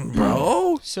mean,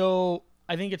 bro? So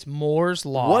I think it's Moore's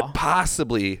Law. What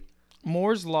possibly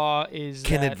Moore's Law is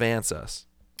can that, advance us?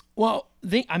 Well,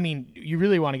 I mean, you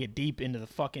really want to get deep into the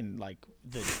fucking like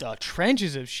the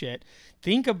trenches of shit.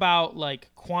 Think about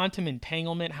like quantum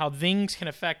entanglement, how things can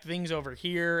affect things over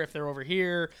here if they're over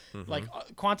here, like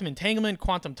quantum entanglement,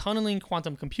 quantum tunneling,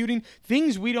 quantum computing,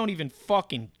 things we don't even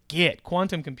fucking get,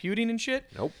 quantum computing and shit.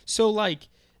 Nope. So like,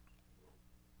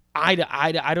 I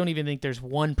don't even think there's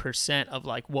 1% of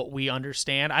like what we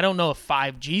understand. I don't know if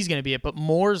 5G is going to be it, but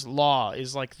Moore's Law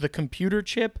is like the computer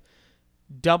chip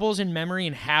doubles in memory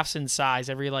and halves in size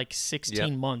every like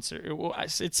 16 months or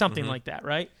it's something like that,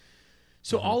 right?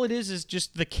 So all it is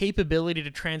just the capability to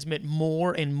transmit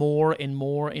more and more and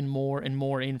more and more and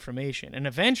more information. And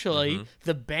eventually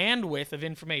the bandwidth of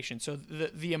information, so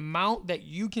the amount that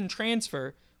you can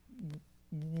transfer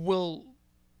will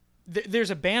there's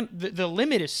a band the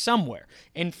limit is somewhere.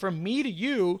 And from me to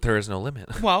you, there is no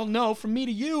limit. Well, no, from me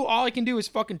to you, all I can do is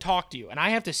fucking talk to you. And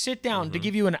I have to sit down to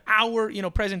give you an hour,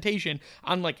 presentation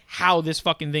on like how this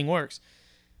fucking thing works.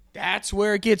 That's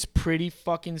where it gets pretty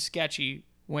fucking sketchy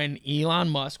when Elon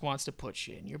Musk wants to put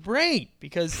shit in your brain,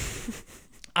 because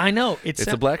I know it's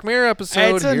a Black Mirror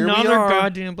episode. It's Here another we are.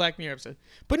 goddamn Black Mirror episode.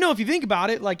 But no, if you think about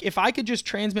it, like if I could just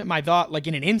transmit my thought like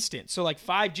in an instant, so like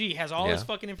 5G has all this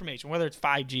fucking information, whether it's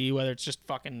 5G, whether it's just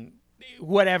fucking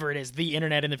whatever it is, the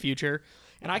internet in the future,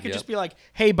 and I could just be like,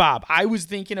 hey Bob, I was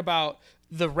thinking about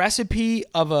the recipe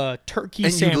of a turkey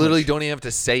sandwich. And you literally don't even have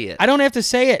to say it. I don't have to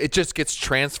say it. It just gets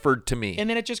transferred to me. And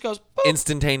then it just goes boop,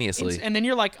 instantaneously. And then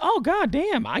you're like, oh, god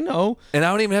damn, I know. And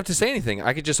I don't even have to say anything.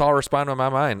 I could just all respond in my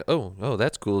mind. Oh,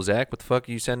 that's cool, Zach. What the fuck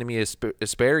are you sending me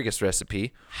asparagus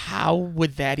recipe? How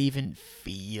would that even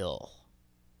feel?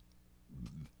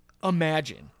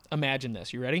 Imagine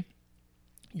this. You ready?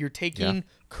 You're taking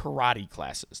karate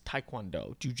classes,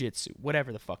 taekwondo, jujitsu,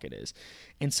 whatever the fuck it is.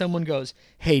 And someone goes,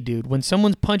 hey, dude, when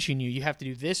someone's punching you, you have to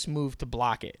do this move to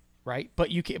block it, right? But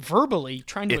you can verbally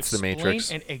trying to explain. The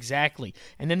Matrix. And exactly.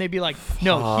 And then they'd be like,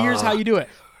 no, here's how you do it.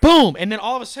 Boom. And then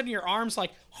all of a sudden your arm's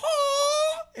like,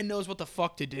 oh, and knows what the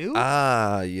fuck to do.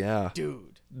 Ah, yeah.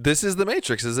 Dude. This is the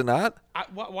Matrix, is it not?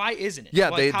 Why isn't it?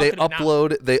 Yeah, like, they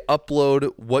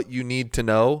upload what you need to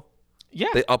know. Yeah.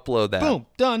 They upload that. Boom.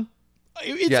 Done.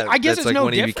 I guess it's like no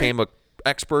when different. he became an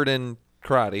expert in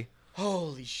karate.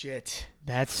 Holy shit.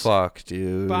 That's fuck,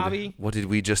 dude. Bobby. What did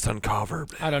we just uncover?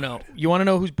 I don't know. You want to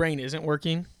know whose brain isn't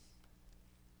working?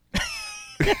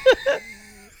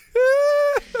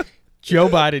 Joe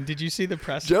Biden. Did you see the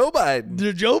press? Joe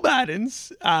Biden. Joe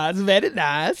Biden's. It's very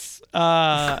nice.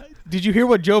 Did you hear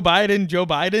what Joe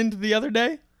Biden the other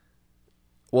day?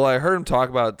 Well, I heard him talk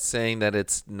about saying that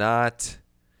it's not.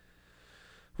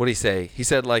 What did he say? He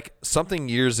said like something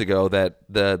years ago that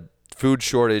the food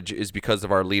shortage is because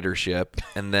of our leadership,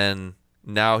 and then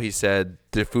now he said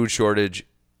the food shortage,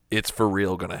 it's for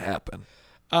real going to happen.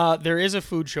 There is a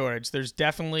food shortage. There's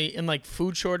definitely in like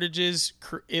food shortages.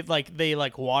 They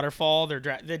like waterfall. They're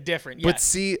different. But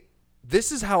see,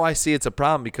 this is how I see it's a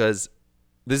problem, because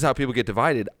this is how people get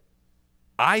divided.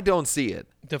 I don't see it.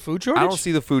 The food shortage? I don't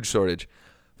see the food shortage.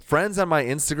 Friends on my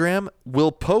Instagram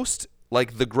will post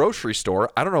like the grocery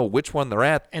store. I don't know which one they're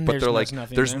at, and but they're like,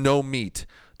 there's there. no meat.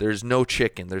 There's no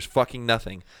chicken. There's fucking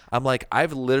nothing. I'm like,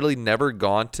 I've literally never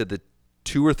gone to the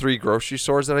 2 or 3 grocery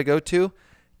stores that I go to,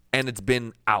 and it's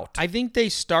been out. I think they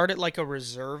start at like a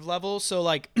reserve level. So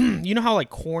like, you know how like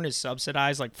corn is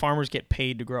subsidized? Like farmers get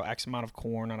paid to grow X amount of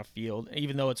corn on a field,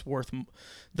 even though it's worth,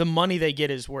 the money they get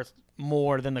is worth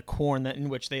more than the corn that in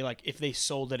which they like if they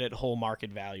sold it at whole market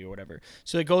value or whatever.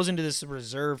 So it goes into this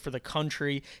reserve for the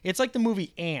country. It's like the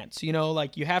movie Ants,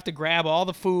 like you have to grab all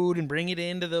the food and bring it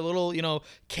into the little,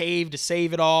 cave to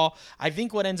save it all. I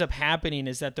think what ends up happening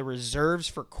is that the reserves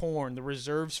for corn, the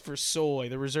reserves for soy,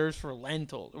 the reserves for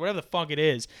lentils, whatever the fuck it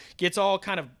is, gets all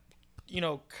kind of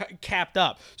capped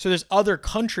up. So there's other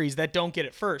countries that don't get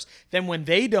it first. Then when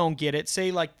they don't get it,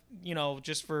 say like,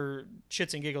 just for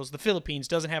shits and giggles, the Philippines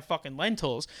doesn't have fucking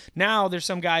lentils. Now there's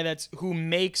some guy who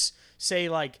makes, say,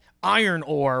 like iron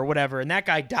ore or whatever, and that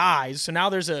guy dies. So now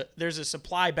there's a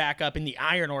supply backup in the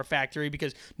iron ore factory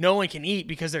because no one can eat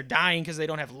because they're dying because they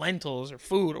don't have lentils or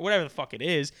food or whatever the fuck it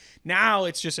is. Now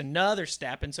it's just another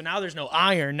step, and so now there's no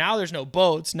iron. Now there's no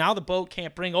boats. Now the boat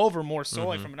can't bring over more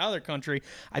soy from another country.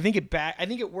 I think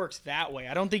it works that way.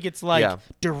 I don't think it's like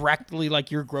directly like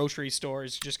your grocery store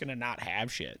is just gonna not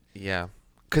have shit. Yeah.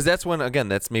 Because that's when, again,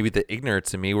 that's maybe the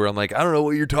ignorance in me where I'm like, I don't know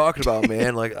what you're talking about,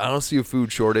 man. Like, I don't see a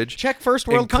food shortage. Check first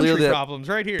world country problems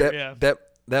right here.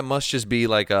 That must just be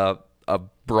like a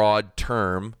broad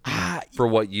term for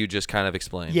what you just kind of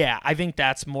explained. Yeah, I think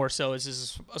that's more so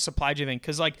is a supply chain thing.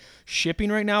 Because, like,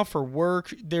 shipping right now for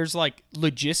work, there's, like,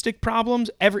 logistic problems.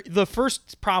 The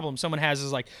first problem someone has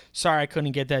is, like, sorry, I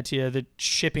couldn't get that to you. The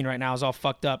shipping right now is all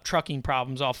fucked up. Trucking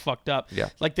problems all fucked up. Yeah.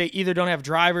 Like, they either don't have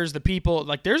drivers, the people.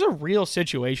 Like, there's a real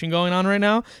situation going on right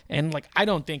now. And, like, I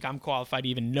don't think I'm qualified to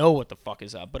even know what the fuck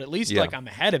is up. But at least, like, I'm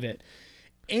ahead of it.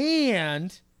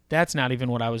 And that's not even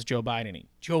what I was Joe Bidening.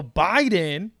 Joe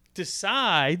Biden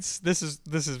decides, this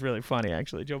is really funny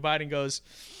actually. Joe Biden goes,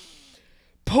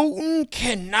 Putin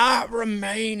cannot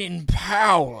remain in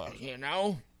power,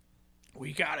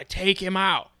 We got to take him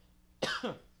out.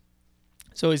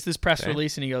 So it's this press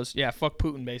release and he goes, yeah, fuck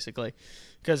Putin basically.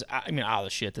 Because, all the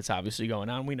shit that's obviously going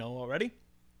on, we know already.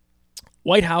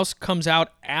 White House comes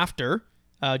out after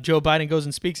Joe Biden goes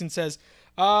and speaks and says,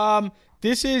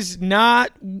 this is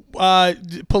not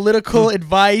political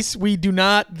advice. We do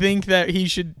not think that he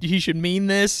should mean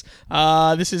this.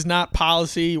 This is not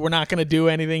policy. We're not going to do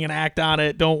anything and act on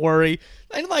it. Don't worry.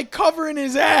 And like covering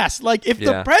his ass. Like if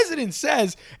the president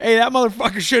says, "Hey, that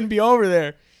motherfucker shouldn't be over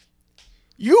there,"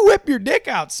 you whip your dick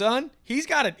out, son. They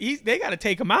got to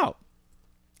take him out.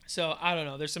 So I don't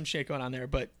know. There's some shit going on there,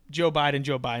 but Joe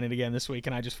Biden again this week,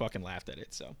 and I just fucking laughed at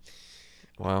it. So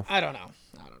wow. I don't know.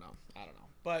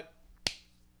 But.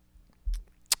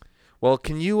 Well,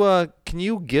 can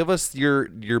you give us your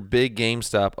big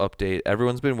GameStop update?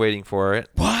 Everyone's been waiting for it.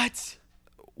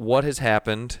 What has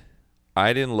happened?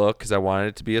 I didn't look because I wanted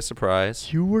it to be a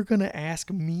surprise. You were gonna ask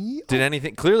me? Did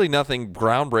anything? Clearly, nothing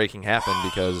groundbreaking happened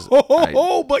because.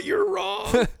 But you're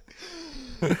wrong.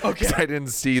 Okay. I didn't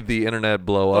see the internet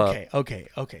blow up.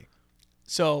 Okay.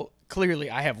 So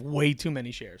clearly, I have way too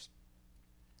many shares.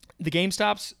 The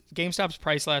GameStop's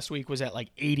price last week was at like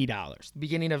 $80.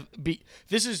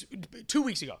 This is 2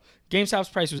 weeks ago. GameStop's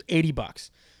price was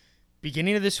 $80.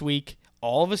 Beginning of this week,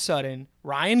 all of a sudden,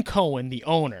 Ryan Cohen, the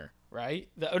owner, right?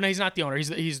 No, he's not the owner.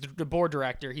 He's the board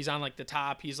director. He's on like the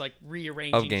top. He's like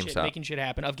rearranging shit, making shit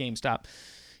happen of GameStop.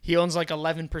 He owns like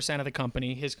 11% of the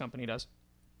company. His company does.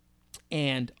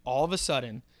 And all of a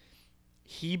sudden,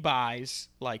 he buys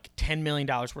like $10 million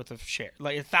worth of shares,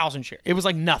 like 1,000 shares. It was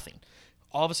like nothing.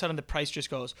 All of a sudden, the price just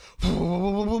goes,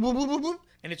 and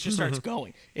it just starts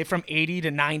going. It from 80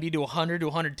 to 90 to 100 to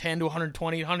 110 to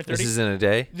 120 to 130. This is in a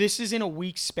day? This is in a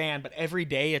week span, but every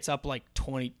day it's up like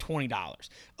 $20.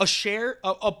 A share,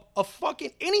 a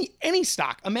fucking, any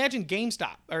stock. Imagine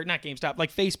GameStop, or not GameStop,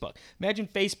 like Facebook. Imagine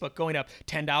Facebook going up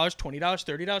 $10, $20,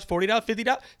 $30, $40,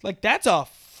 $50. Like, that's a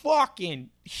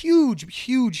fucking huge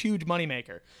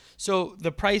moneymaker. So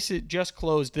the price it just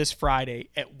closed this Friday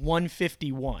at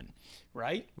 $151.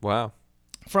 Right? Wow.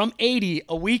 From 80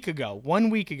 a week ago, 1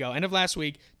 week ago, end of last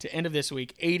week to end of this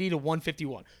week, 80 to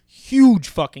 151. Huge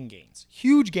fucking gains.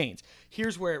 Huge gains.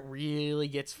 Here's where it really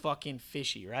gets fucking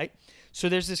fishy, right? So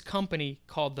there's this company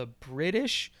called the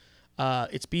British,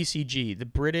 it's BCG, the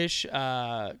British,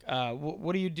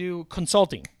 what do you do?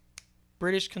 Consulting.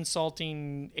 British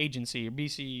Consulting Agency, or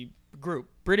BC Group.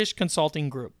 British Consulting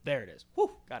Group. There it is.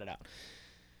 Whew, got it out.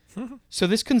 So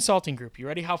this consulting group, you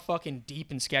ready how fucking deep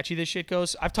and sketchy this shit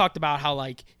goes? I've talked about how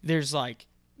like there's like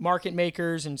market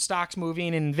makers and stocks moving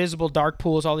and invisible dark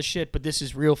pools, all this shit, but this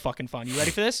is real fucking fun. You ready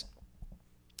for this?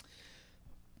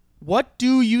 What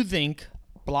do you think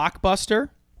Blockbuster,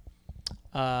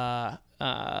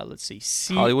 let's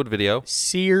see, Hollywood Video,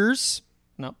 Sears,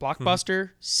 no, Blockbuster,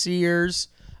 Sears,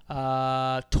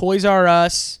 Toys R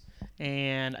Us,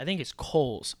 and I think it's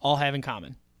Kohl's all have in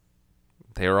common?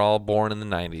 They were all born in the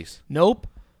 90s. Nope.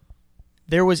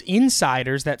 There was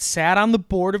insiders that sat on the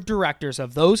board of directors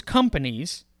of those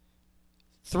companies,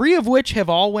 3 of which have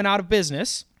all went out of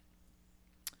business,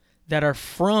 that are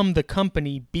from the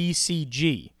company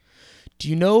BCG. Do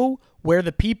you know where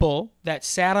the people that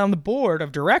sat on the board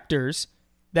of directors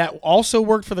that also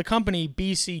worked for the company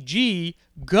BCG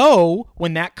go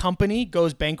when that company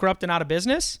goes bankrupt and out of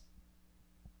business?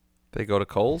 They go to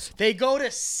Kohl's? They go to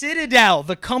Citadel,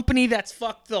 the company that's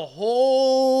fucked the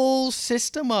whole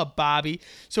system up, Bobby.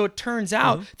 So it turns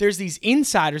out there's these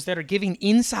insiders that are giving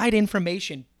inside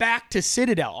information back to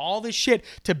Citadel, all this shit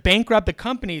to bankrupt the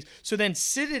companies. So then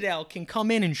Citadel can come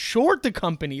in and short the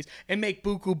companies and make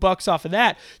buku bucks off of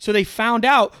that. So they found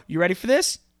out, you ready for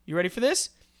this?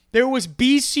 There was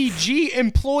BCG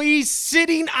employees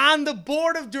sitting on the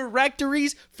board of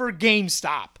directories for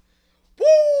GameStop.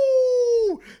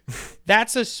 Woo!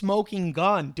 That's a smoking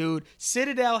gun, dude.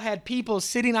 Citadel had people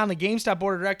sitting on the GameStop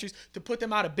board of directors to put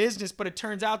them out of business, but it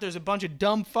turns out there's a bunch of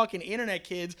dumb fucking internet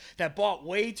kids that bought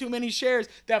way too many shares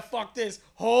that fucked this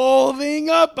whole thing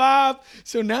up, Bob.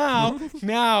 So now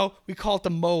we call it the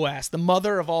MOAS, the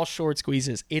mother of all short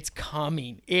squeezes. It's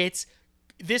coming.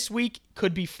 This week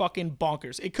could be fucking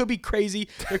bonkers. It could be crazy.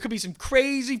 There could be some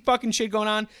crazy fucking shit going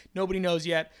on. Nobody knows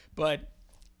yet, but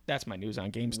that's my news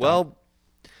on GameStop. Well,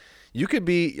 you could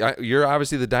be, you're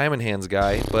obviously the Diamond Hands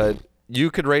guy, but you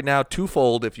could right now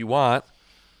twofold if you want.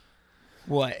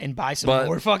 What, and buy some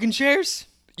more fucking shares?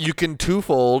 You can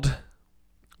twofold,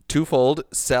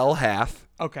 sell half.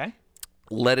 Okay.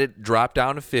 Let it drop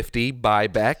down to 50, buy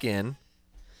back in.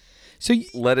 So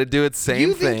let it do its same thing.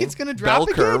 You think it's going to drop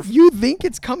bell curve. again? You think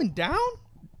it's coming down?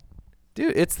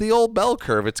 Dude, it's the old bell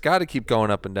curve. It's got to keep going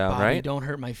up and down, Bobby, right? Don't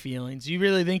hurt my feelings. You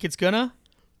really think it's gonna?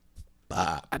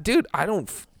 Dude, I don't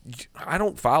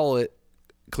follow it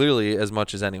clearly as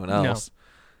much as anyone else.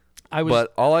 No.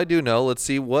 But all I do know, let's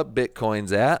see what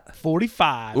Bitcoin's at.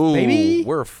 45, Ooh, baby.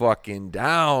 We're fucking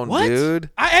down, what? dude.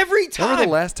 Every time. Remember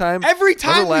the last time? Every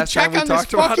time we check on this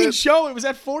fucking it? show, it was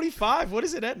at 45. What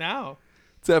is it at now?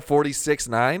 It's at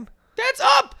 46.9. That's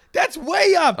up. That's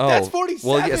way up. Oh, That's 47.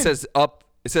 Well, yeah, it says up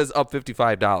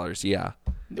 $55. Yeah.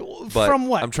 But from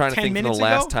what? I'm trying to 10 think from the minutes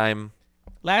last ago? time.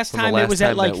 Last from the time last it was time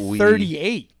at like that we-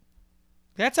 38.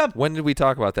 That's up When did we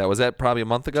talk about that? Was that probably a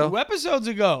month ago? 2 episodes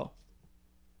ago.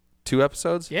 2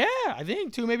 episodes? Yeah, I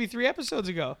think 2, maybe 3 episodes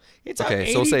ago. It's up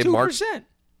Okay, 82%. so say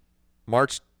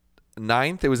March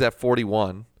 9th, it was at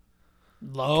 41.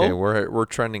 Low. Okay, we're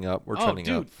trending up. We're trending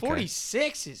dude, up. Okay.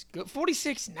 46 is good.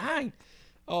 46.9.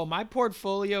 Oh, my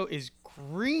portfolio is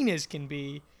green as can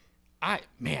be. I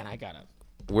gotta.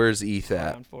 Where's ETH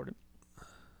at? Down for it.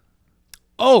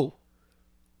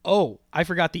 Oh, I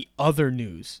forgot the other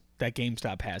news that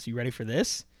GameStop has. You ready for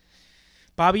this?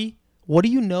 Bobby, what do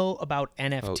you know about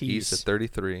NFTs? Oh, ETH's at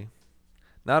 33.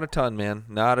 Not a ton, man.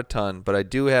 Not a ton. But I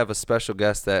do have a special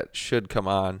guest that should come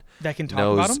on. That can talk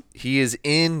about them? He is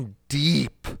in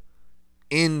deep with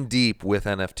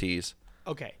NFTs.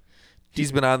 Okay.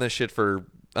 He's been on this shit for,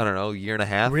 I don't know, a year and a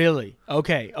half. Really?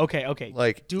 Okay.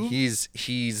 Like,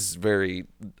 he's very,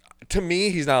 to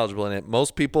me, he's knowledgeable in it.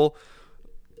 Most people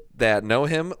that know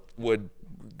him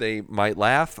they might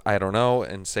laugh, I don't know,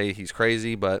 and say he's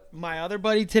crazy, but my other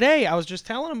buddy today, I was just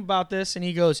telling him about this, and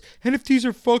he goes, NFTs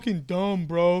are fucking dumb,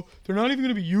 bro. They're not even going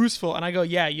to be useful. And I go,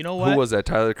 yeah, you know what? Who was that,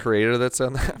 Tyler, the creator that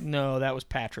said that? No, that was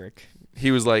Patrick. He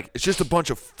was like, it's just a bunch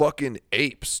of fucking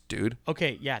apes, dude.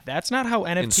 Okay, yeah, that's not how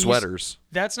NFTs... In sweaters.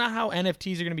 That's not how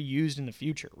NFTs are going to be used in the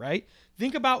future, right?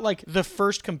 Think about, like, the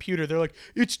first computer. They're like,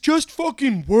 it's just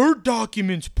fucking Word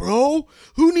documents, bro.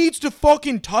 Who needs to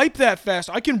fucking type that fast?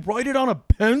 I can write it on a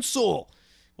pencil.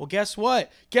 Well, guess what?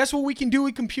 Guess what we can do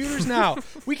with computers now?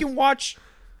 We can watch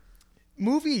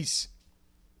movies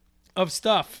of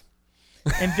stuff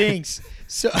and things.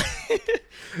 So...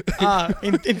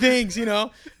 and things, you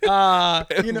know.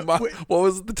 What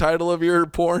was the title of your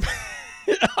porn?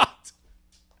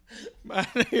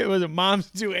 It was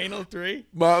Moms Do Anal 3.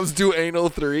 Moms Do Anal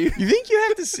 3. You think you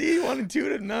have to see 1 and 2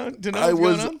 to know what's going on? I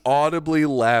was audibly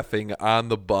laughing on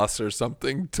the bus or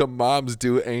something to Moms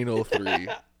Do Anal 3.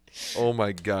 Oh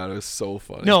my God, it was so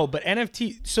funny. No, but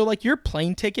NFT, so like your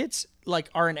plane tickets like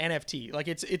are an NFT. Like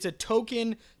it's a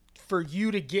token for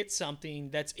you to get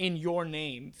something that's in your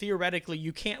name. Theoretically,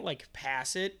 you can't like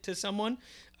pass it to someone.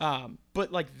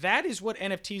 But like that is what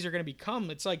NFTs are going to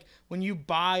become. It's like when you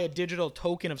buy a digital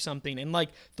token of something, and like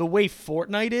the way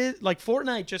Fortnite is, like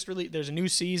Fortnite just really, there's a new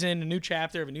season, a new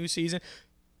chapter of a new season.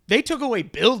 They took away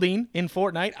building in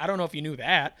Fortnite. I don't know if you knew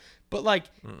that, but like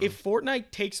if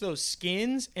Fortnite takes those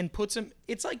skins and puts them,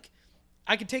 it's like,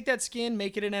 I could take that skin,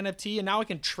 make it an NFT, and now I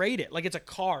can trade it. Like it's a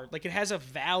card. Like it has a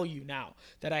value now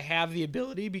that I have the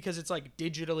ability because it's like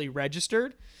digitally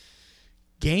registered.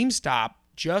 GameStop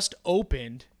just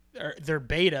opened their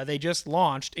beta. They just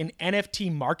launched an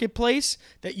NFT marketplace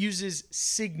that uses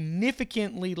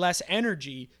significantly less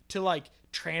energy to like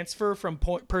transfer from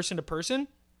person to person.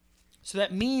 So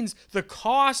that means the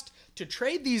cost to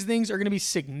trade these things are going to be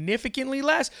significantly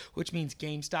less, which means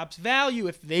GameStop's value,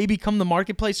 if they become the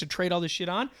marketplace to trade all this shit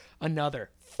on, another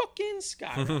fucking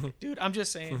skyrocket, dude. I'm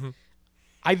just saying.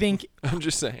 I think I'm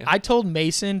just saying. I told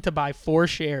Mason to buy 4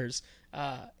 shares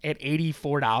at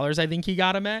 $84. I think he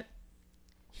got them at.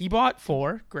 He bought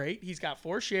 4. Great. He's got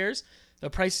 4 shares. The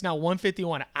price is now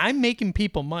 $151. I'm making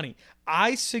people money.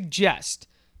 I suggest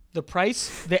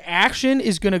the action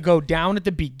is going to go down at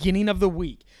the beginning of the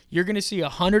week. You're going to see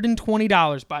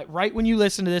 $120 by right when you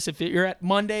listen to this. If you're at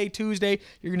Monday, Tuesday,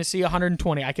 you're going to see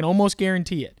 $120. I can almost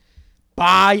guarantee it.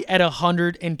 Buy at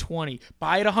 $120.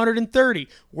 Buy at $130.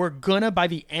 We're going to, by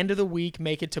the end of the week,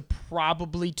 make it to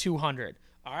probably $200.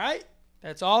 All right?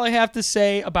 That's all I have to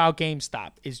say about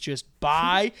GameStop is just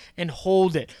buy and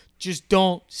hold it. Just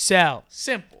don't sell.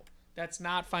 Simple. That's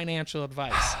not financial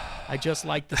advice. I just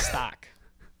like the stock.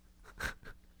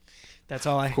 That's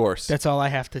all Of course. That's all I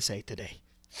have to say today.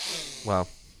 Wow.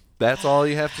 That's all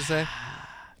you have to say?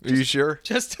 Are you sure?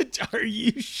 Are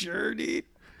you sure, dude?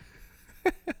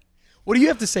 What do you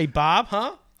have to say, Bob?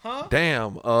 Huh?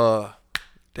 Damn.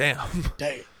 Damn.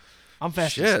 I'm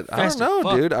fast. Shit. I fast don't know,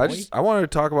 fuck, dude. boy. I wanted to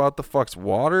talk about the fuck's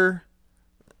water.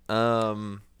 You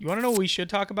want to know what we should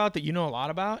talk about that you know a lot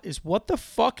about? Is what the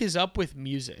fuck is up with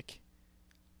music?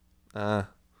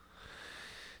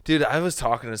 Dude, I was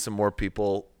talking to some more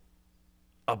people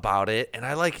about it, and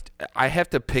I have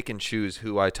to pick and choose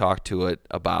who I talk to it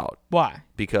about. Why?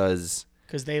 Because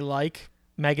they like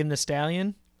Megan Thee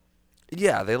Stallion?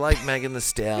 Yeah, they like Megan Thee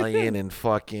Stallion and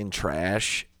fucking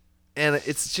trash. And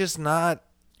it's just not...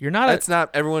 It's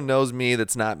not... Everyone knows me.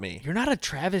 That's not me. You're not a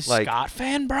Travis Scott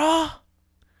fan, bro?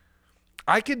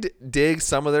 I could dig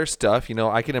some of their stuff. You know,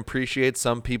 I can appreciate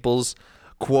some people's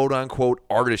quote-unquote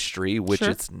artistry, which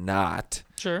it's not.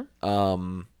 Sure.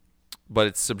 But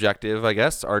it's subjective, I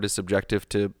guess. Art is subjective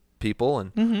to people.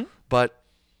 And But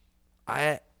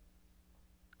I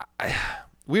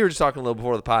we were just talking a little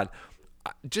before the pod.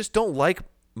 I just don't like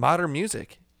modern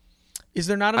music. Is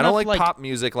there not enough I don't like pop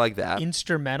music like that.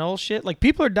 Instrumental shit? Like,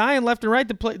 people are dying left and right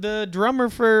to play. The drummer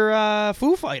for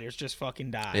Foo Fighters just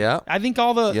fucking died. Yeah. I think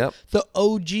all the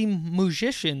OG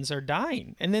musicians are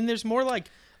dying. And then there's more like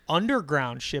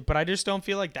underground shit, but I just don't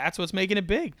feel like that's what's making it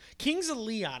big. Kings of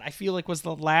Leon, I feel like, was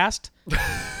the last.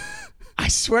 I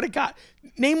swear to God.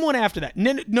 Name one after that.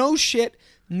 No shit.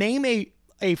 Name a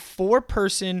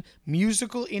 4-person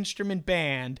musical instrument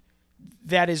band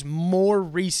that is more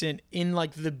recent in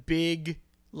like the big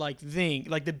like thing,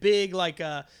 like the big like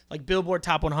Billboard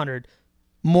Top 100,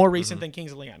 more recent than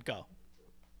Kings of Leon. Go.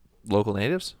 Local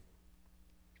Natives?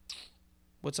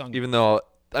 What song? Even though,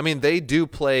 I mean, they do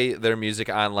play their music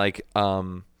on like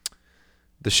the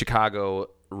Chicago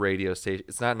radio station.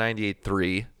 It's not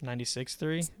 98.3.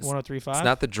 96.3? 103.5? It's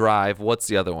not The Drive. What's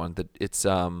the other one? It's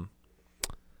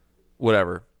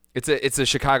whatever. It's a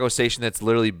Chicago station that's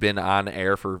literally been on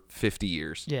air for 50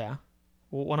 years. Yeah.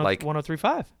 Well,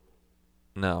 103.5?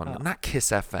 No, not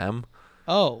Kiss FM.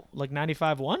 Oh, like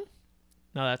 95.1?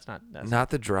 No, that's not. Not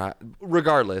The Drive.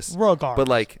 Regardless. But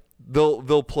like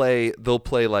they'll play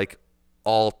like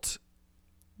alt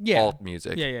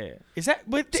music. Yeah. Is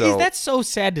that so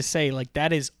sad to say? Like,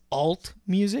 that is alt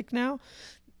music now?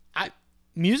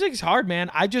 Music's hard,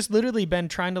 man. I just literally been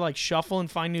trying to like shuffle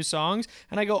and find new songs,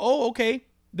 and I go, oh, okay,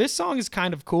 this song is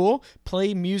kind of cool.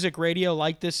 Play music radio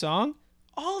like this song.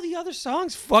 All the other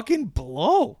songs fucking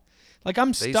blow. Like,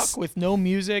 I'm stuck with no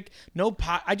music, no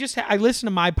I listen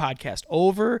to my podcast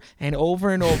over and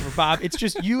over and over, Bob. It's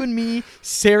just you and me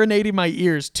serenading my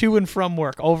ears to and from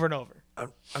work over and over.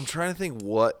 I'm trying to think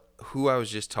who I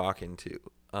was just talking to.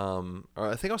 Or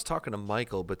I think I was talking to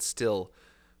Michael, but still,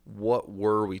 what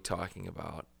were we talking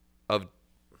about?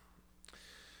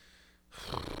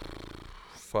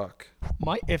 Fuck.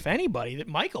 If anybody, that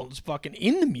Michael's fucking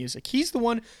in the music. He's the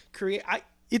one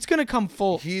it's gonna come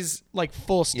full. He's like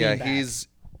full steam. Yeah, back.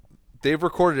 They've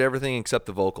recorded everything except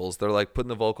the vocals. They're like putting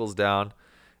the vocals down,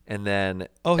 and then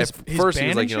his first he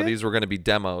was like, band these were gonna be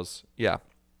demos. Yeah,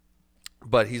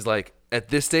 but he's like, at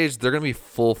this stage, they're gonna be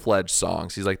full-fledged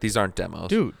songs. He's like, these aren't demos,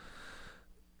 dude.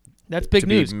 That's big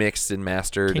news. To be mixed and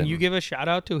mastered. Can you give a shout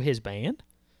out to his band?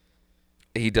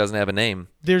 He doesn't have a name.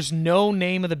 There's no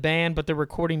name of the band, but they're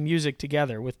recording music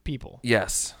together with people.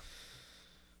 Yes.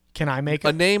 Can I make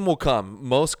a name will come.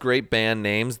 Most great band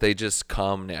names, they just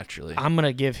come naturally. I'm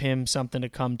gonna give him something to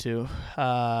come to.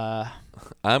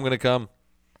 I'm gonna come.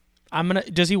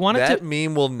 Does he want that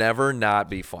meme will never not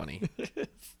be funny.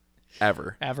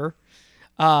 Ever.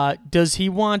 Does he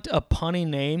want a punny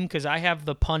name? Because I have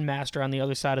the pun master on the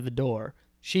other side of the door.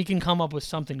 She can come up with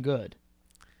something good.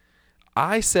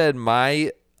 I said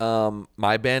my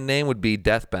band name would be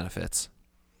Death Benefits.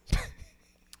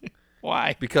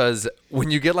 Why? Because when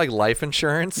you get like life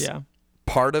insurance,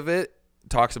 part of it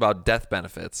talks about death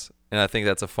benefits. and I think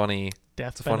that's a funny,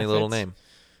 Death little benefits. name.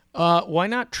 Why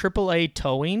not AAA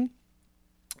Towing?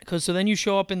 Because so then you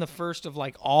show up in the first of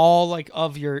like all like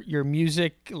of your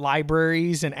music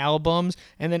libraries and albums,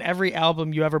 and then every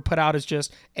album you ever put out is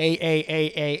just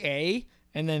A,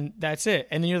 and then that's it.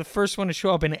 And then you're the first one to show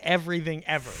up in everything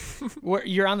ever. Where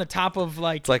you're on the top of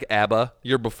like. It's like ABBA.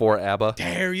 You're before ABBA.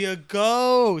 There you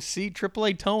go. See,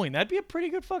 AAA Towing. That'd be a pretty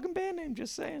good fucking band name.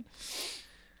 Just saying.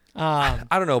 I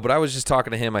don't know, but I was just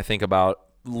talking to him, I think, about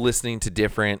listening to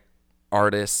different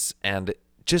artists and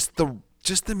just the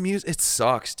music. It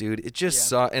sucks, dude. It just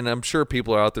sucks. And I'm sure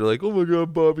people are out there like, oh my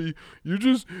God, Bobby, you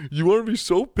want to be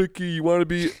so picky. You want to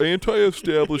be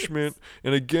anti-establishment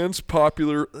and against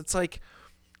popular. It's like,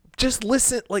 just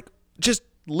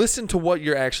listen to what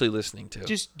you're actually listening to.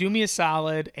 Just do me a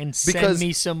solid and send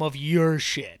me some of your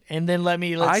shit. And then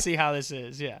let's see how this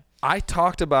is. Yeah. I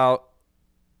talked about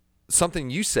something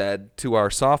you said to our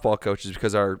softball coaches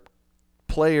because our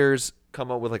players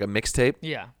come up with like a mixtape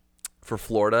for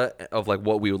Florida of like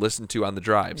what we would listen to on the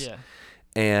drives. Yeah.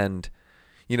 And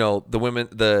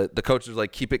the coaches were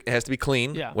like, keep it has to be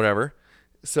clean, whatever.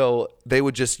 So they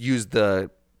would just use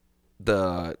the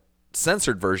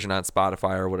censored version on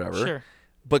Spotify or whatever. Sure.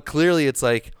 But clearly it's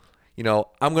like, and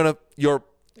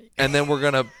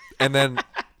then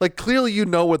like clearly you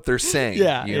know what they're saying,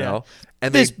 you know?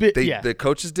 And the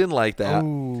coaches didn't like that.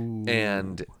 Ooh.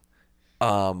 And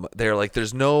they're like,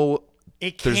 there's no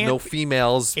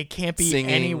females. It can't be singing.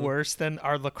 any worse than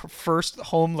our first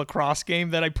home lacrosse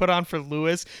game that I put on for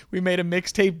Lewis. We made a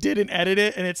mixtape, didn't edit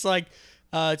it, and it's like,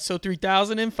 so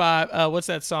 3005. What's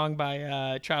that song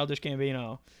by Childish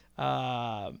Gambino?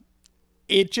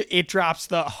 It drops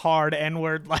the hard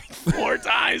N-word like 4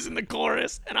 times in the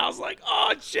chorus, and I was like,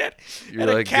 oh shit! You're at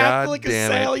like, a Catholic God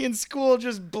damn it. Italian school,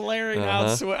 just blaring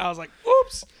out. So I was like,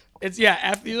 oops! It's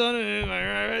yeah.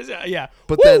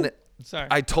 But Woo! then Sorry.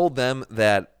 I told them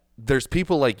that there's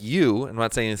people like you, and I'm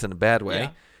not saying this in a bad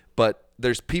way, but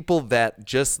there's people that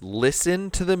just listen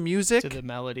to the music, to the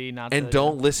melody, and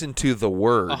don't listen to the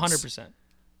words. 100%.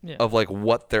 Yeah. Of like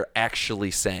what they're actually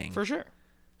saying. For sure.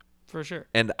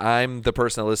 And I'm the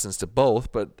person that listens to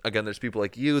both, but again, there's people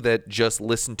like you that just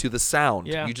listen to the sound.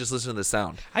 Yeah. You just listen to the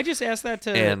sound. I just asked that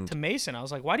to Mason. I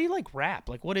was like, why do you like rap?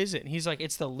 Like, what is it? And he's like,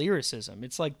 it's the lyricism.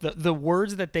 It's like the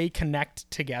words that they connect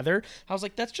together. I was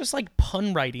like, that's just like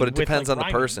pun writing. But it depends on the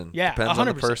person. Yeah, depends 100%, on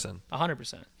the person.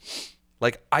 100%.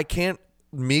 Like,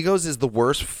 Migos is the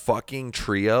worst fucking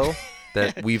trio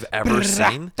that we've ever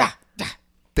seen.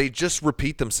 They just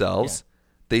repeat themselves.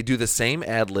 They do the same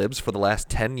ad-libs for the last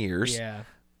 10 years. Yeah.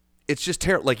 It's just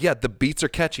terrible. Like, the beats are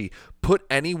catchy. Put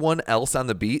anyone else on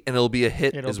the beat, and it'll be a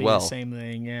hit as well. It'll be the same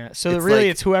thing, yeah. So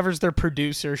it's whoever's their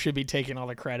producer should be taking all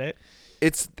the credit.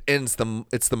 It's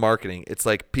the marketing. It's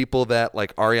like people that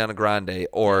like Ariana Grande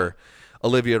or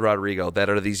Olivia Rodrigo that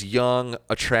are these young,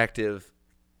 attractive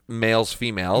males,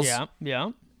 females.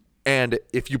 Yeah. And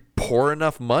if you pour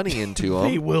enough money into them,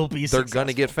 they will be they're successful. going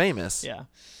to get famous. Yeah.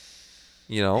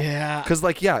 You know? Yeah. Because,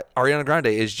 Ariana Grande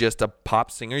is just a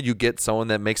pop singer. You get someone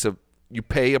that you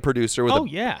pay a producer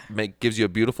with gives you a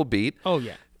beautiful beat. Oh,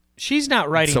 yeah. She's not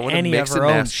writing someone any of her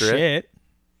own shit.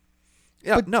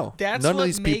 Yeah, but no. None of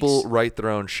these people write their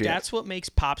own shit. That's what makes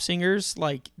pop singers,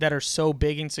 like, that are so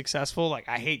big and successful. Like,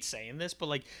 I hate saying this, but,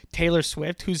 like, Taylor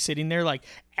Swift, who's sitting there, like,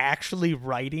 actually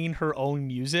writing her own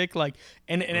music. Like,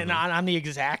 and on the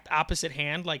exact opposite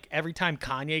hand, like, every time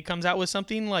Kanye comes out with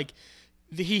something, like,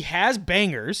 he has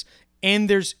bangers, and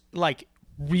there's like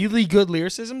really good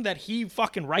lyricism that he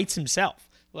fucking writes himself.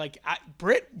 Like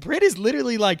Brit is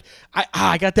literally like,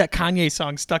 I got that Kanye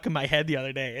song stuck in my head the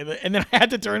other day, and then I had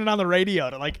to turn it on the radio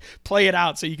to like play it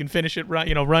out so you can finish it,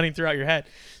 running throughout your head.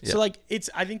 Yeah. So like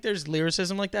I think there's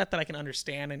lyricism like that I can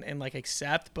understand and like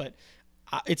accept, but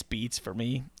it's beats for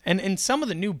me. And some of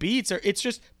the new beats it's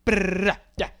just.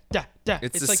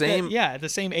 It's the like same. The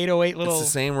same 808 little. It's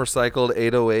the same recycled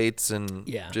 808s and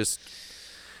just.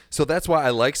 So that's why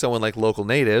I like someone like Local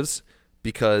Natives,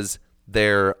 because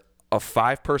they're a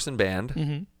 5-person band.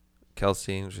 Mm-hmm.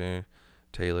 Kelsey,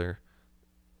 Taylor.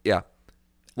 Yeah.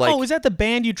 Like, is that the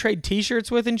band you trade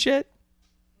T-shirts with and shit?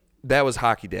 That was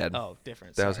Hockey Dad. Oh,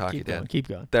 different. That was Hockey Dad. Keep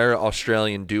going. They're an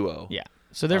Australian duo. Yeah.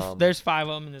 So there's 5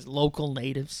 of them, and there's Local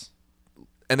Natives.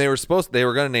 And they were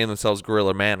going to name themselves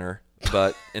Gorilla Manor,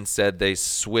 but instead they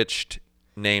switched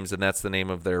names, and that's the name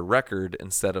of their record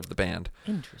instead of the band.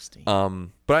 Interesting.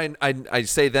 But I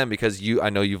say them because I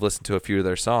know you've listened to a few of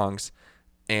their songs,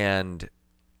 and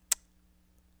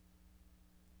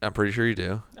I'm pretty sure you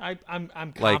do.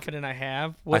 I'm confident I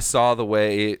have. I saw the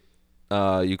way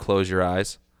you close your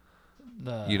eyes.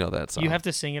 You know that song. You have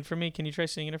to sing it for me. Can you try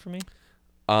singing it for me?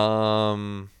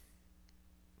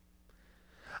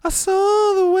 I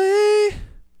saw the way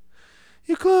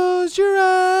you closed your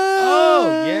eyes.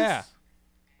 Oh, yeah.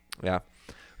 Yeah.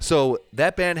 So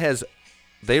that band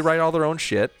they write all their own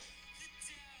shit.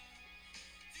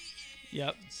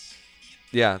 Yep.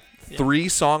 Yeah. 3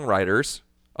 songwriters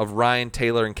of Ryan,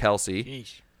 Taylor, and Kelsey.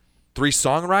 Yeesh. 3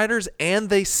 songwriters, and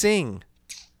they sing.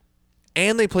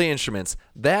 And they play instruments.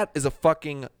 That is a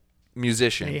fucking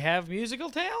musician. They have musical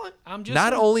talent. I'm just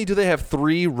Not only do they have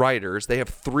 3 writers, they have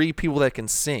 3 people that can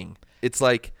sing. It's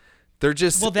like they're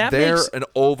an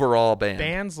overall band.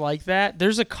 Bands like that.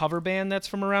 There's a cover band that's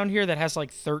from around here that has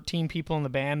like 13 people in the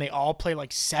band. They all play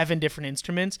like 7 different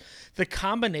instruments. The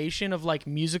combination of like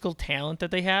musical talent that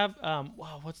they have.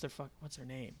 Wow, what's their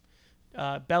name?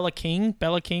 Bella King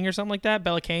or something like that.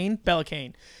 Bella Kane.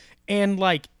 And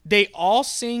like they all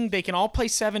sing, they can all play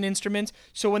 7 instruments.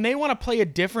 So when they want to play a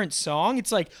different song,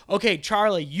 it's like, okay,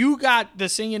 Charlie, you got the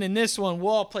singing in this one.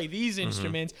 We'll all play these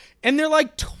instruments. And they're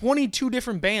like 22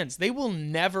 different bands. They will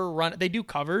never run. They do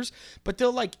covers, but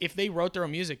they'll like, if they wrote their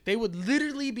own music, they would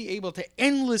literally be able to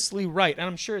endlessly write. And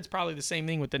I'm sure it's probably the same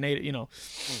thing with the native,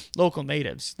 local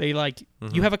natives. They like,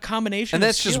 you have a combination. And of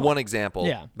that's just skill. one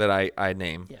example that I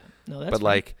name. Yeah. No, that's but fine.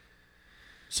 like,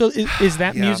 so is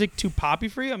that music too poppy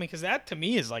for you? I mean, because that to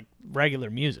me is like regular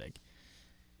music.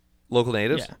 Local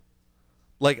natives? Yeah.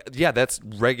 Like, yeah, that's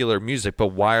regular music, but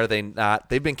why are they not?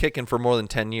 They've been kicking for more than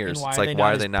 10 years. And why It's are like, they why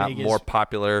not are they as not big more as-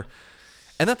 popular?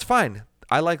 And that's fine.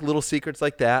 I like little secrets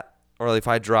like that. Or if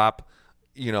I drop,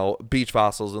 Beach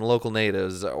Fossils and Local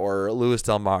Natives or Louis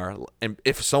Del Mar, and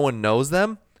if someone knows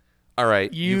them, all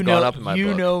right, you've gone up in my book.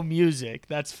 You know music.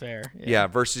 That's fair. Yeah,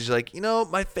 versus you're like,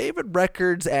 my favorite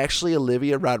record's actually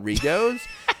Olivia Rodrigo's.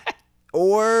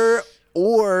 or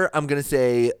I'm going to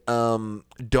say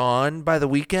Dawn by The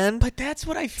Weeknd. But that's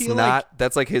what I feel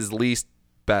That's like his least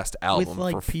best album with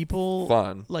like for people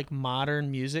fun. like modern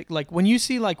music. Like when you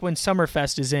see like when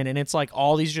Summerfest is in and it's like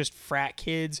all these just frat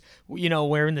kids,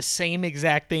 wearing the same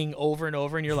exact thing over and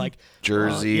over, and you're like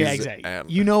jerseys. yeah, exactly. And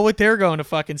You know what they're going to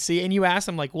fucking see, and you ask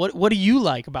them like, what do you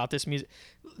like about this music?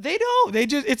 They don't. They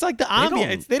just, it's like the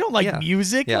ambience. They don't like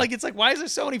music. Yeah. Like, it's like, why is there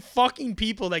so many fucking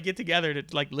people that get together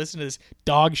to like listen to this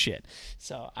dog shit?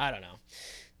 So I don't know.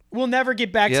 We'll never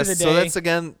get back to the day.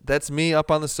 So that's me up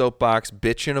on the soapbox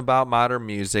bitching about modern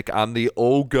music. I'm the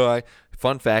old guy.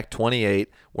 Fun fact, 28.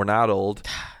 We're not old.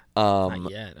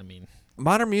 Not yet. I mean,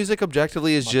 modern music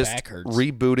objectively is just back hurts.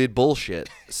 rebooted bullshit.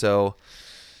 So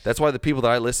that's why the people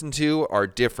that I listen to are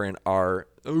different. Oh,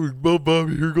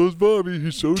 Bobby, here goes Bobby.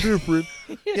 He's so different.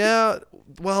 Yeah,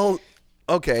 well,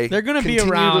 okay. they're going to be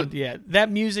around. Yeah, that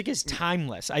music is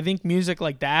timeless. I think music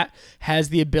like that has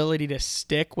the ability to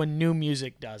stick when new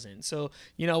music doesn't. So,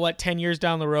 you know what? 10 years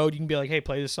down the road, you can be like, hey,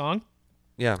 play this song.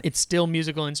 Yeah. It's still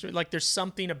musical instrument. Like there's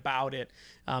something about it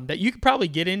that you could probably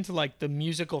get into like the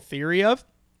musical theory of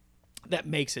that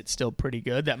makes it still pretty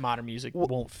good that modern music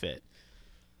won't fit.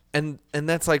 And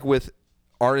that's like with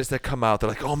artists that come out, they're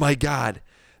like, oh my God,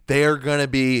 they are going to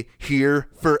be here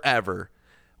forever.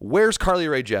 Where's Carly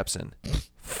Rae Jepsen?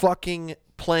 Fucking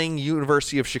playing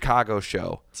University of Chicago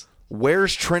show.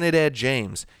 Where's Trinidad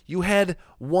James? You had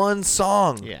one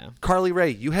song. Yeah. Carly Rae,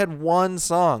 you had one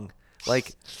song.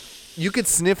 Like, you could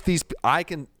sniff these.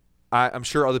 I'm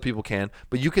sure other people can,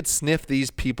 but you could sniff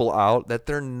these people out that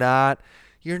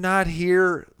you're not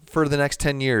here for the next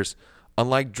 10 years.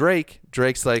 Unlike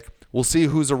Drake's like, we'll see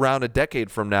who's around a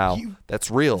decade from now. That's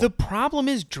real. The problem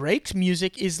is Drake's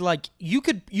music is like you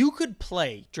could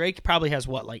play. Drake probably has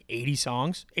what, like 80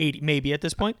 songs? 80 maybe at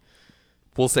this point.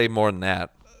 We'll say more than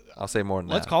that. I'll say more than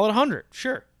that. Let's call it 100.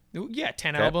 Sure. Yeah,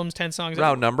 10 albums, 10 songs.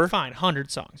 Round number. Fine, 100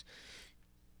 songs.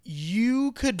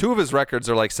 You could 2 of his records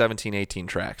are like 17, 18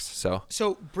 tracks.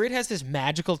 So Brit has this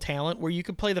magical talent where you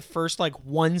could play the first like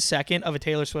 1 second of a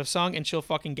Taylor Swift song and she'll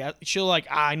fucking she'll like,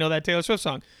 I know that Taylor Swift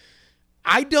song.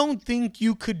 I don't think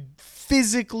you could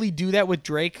physically do that with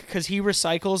Drake because he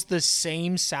recycles the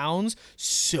same sounds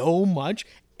so much.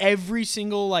 Every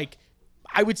single, like,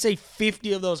 I would say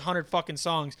 50 of those 100 fucking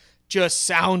songs just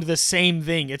sound the same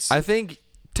thing. I think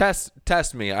test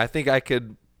me. I think I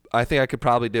could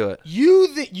probably do it. You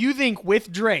think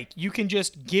with Drake you can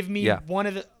just give me one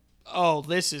of the? Oh,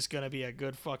 this is gonna be a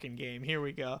good fucking game. Here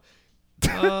we go.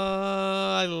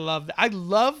 I love that. I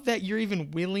love that you're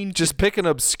even willing to just pick an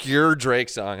obscure Drake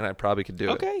song, and I probably could do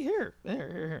it. Okay, here.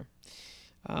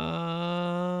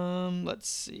 Let's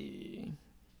see.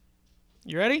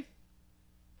 You ready?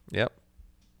 Yep.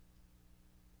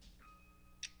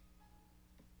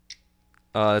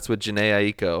 That's with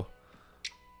Janae Aiko.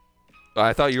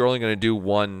 I thought you were only going to do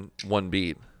one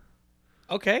beat.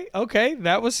 Okay.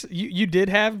 That was you did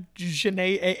have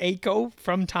Janae Aiko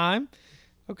from Time.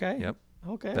 Okay. Yep.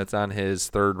 Okay. That's on his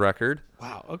third record.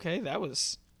 Wow. Okay. That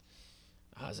was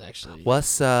actually.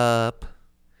 What's up?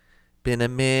 Been a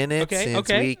minute Okay, since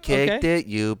okay, we kicked okay. it.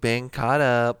 You've been caught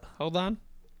up. Hold on.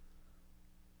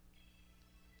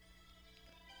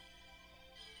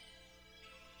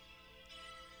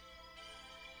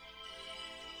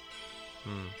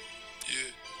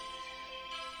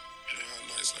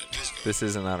 This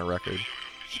isn't on a record.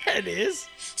 Yeah, it is.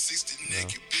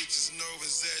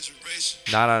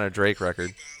 Not on a Drake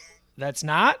record. That's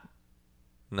not.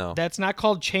 No. That's not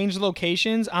called Change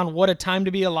Locations on What a Time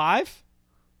to Be Alive.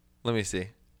 Let me see.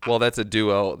 Well, that's a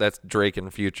duo. That's Drake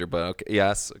and Future, but okay.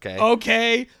 Yes, okay.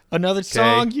 Okay. Another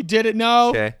song you didn't know.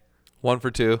 Okay. 1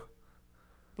 for 2.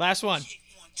 Last one.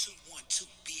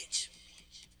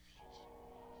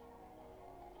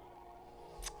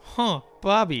 Huh,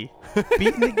 Bobby.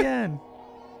 Beaten again.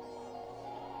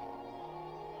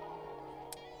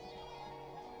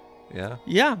 Yeah.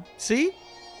 Yeah, see?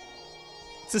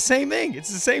 It's the same thing. It's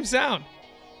the same sound.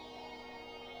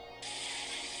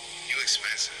 You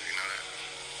expensive, you know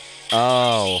that.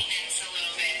 Oh.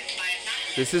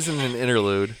 This isn't an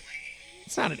interlude.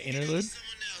 It's not an interlude.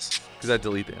 Because I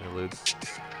delete the interlude.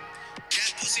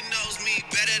 That pussy knows me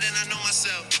better than I know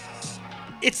myself.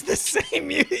 It's the same.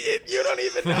 You don't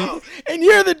even know. And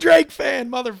you're the Drake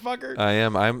fan, motherfucker. I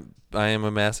am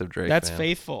a massive Drake That's fan.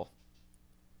 Faithful.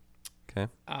 Okay.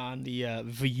 On the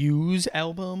Views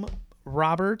album,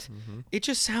 Robert, it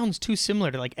just sounds too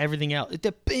similar to like everything else. It's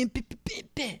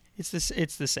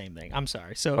the same thing. I'm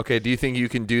sorry. So Okay, do you think you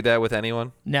can do that with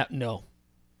anyone? no.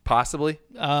 Possibly?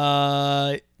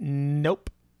 Nope.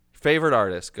 Favorite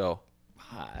artist, go.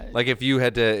 Like if you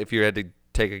had to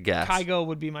take a guess. Kygo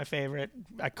would be my favorite.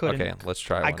 I couldn't. Okay, let's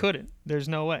try I one. couldn't. There's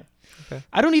no way. Okay.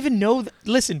 I don't even know.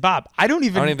 Listen, Bob. I don't I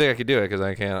even don't even think I could do it because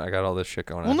I can't. I got all this shit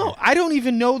going Well, on. no, here. I don't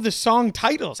even know the song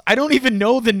titles. I don't even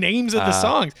know the names of the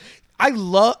songs. I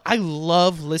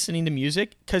love listening to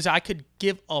music because I could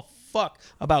give a fuck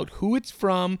about who it's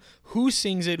from, who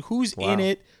sings it, who's in Wow.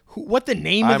 it, what the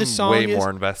name of the song way is. more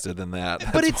invested than that.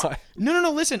 But That's it's why.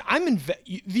 no. Listen,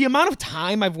 the amount of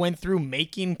time I've went through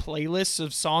making playlists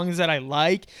of songs that I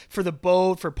like for the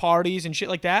boat, for parties and shit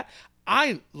like that.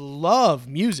 I love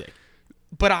music,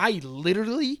 but I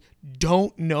literally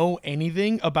don't know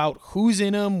anything about who's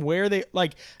in them, where they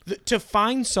like. To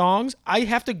find songs, I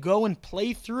have to go and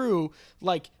play through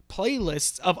like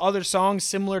playlists of other songs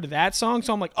similar to that song.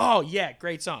 So I'm like, oh yeah,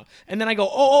 great song. And then I go,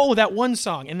 oh, that one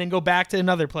song, and then go back to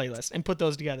another playlist and put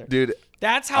those together. Dude,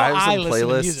 That's how I have I some listen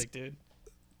to playlists music, dude.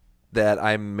 that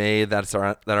I made that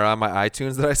are on my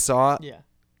iTunes that I saw. Yeah.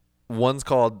 One's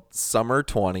called Summer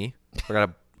 20.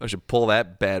 I should pull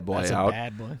that bad boy That's out. a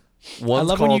bad one. One's I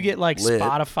love when you called get like Lit.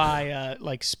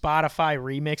 Spotify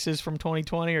remixes from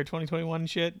 2020 or 2021 and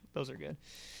shit. Those are good.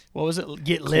 What was it?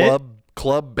 Get Lit.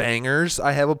 Club Bangers.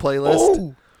 I have a playlist.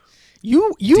 Oh,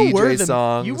 you DJ were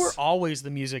songs. you were always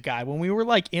the music guy when we were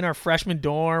like in our freshman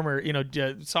dorm or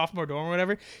sophomore dorm or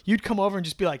whatever. You'd come over and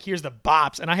just be like, "Here's the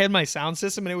bops," and I had my sound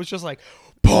system and it was just like,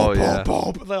 boom, yeah.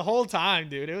 boom, boom, the whole time,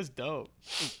 dude. It was dope.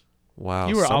 Wow.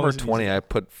 You were Summer always a 20. music I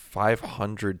put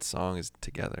 500 songs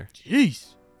together.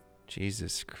 Jeez,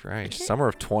 Jesus Christ. Summer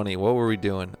of 20. What were we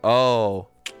doing? Oh,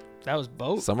 that was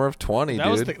boat. Summer of 20, That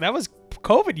dude. was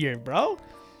COVID year, bro.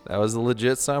 That was a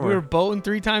legit summer. We were boating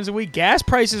 3 times a week. Gas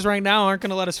prices right now aren't going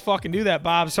to let us fucking do that,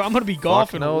 Bob. So I'm going to be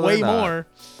golfing no, way they're not. more.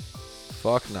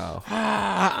 Fuck no.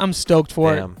 I'm stoked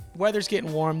for Damn. it. Weather's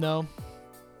getting warm, though.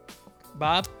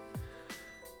 Bob,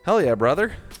 Hell yeah,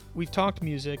 brother. we've talked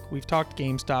music. We've talked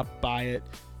GameStop. Buy it.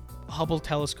 Hubble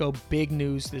telescope. Big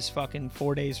news this fucking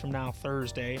 4 days from now,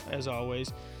 Thursday, as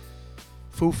always.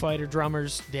 Foo Fighter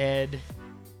drummers dead.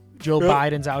 Joe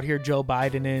Biden's out here Joe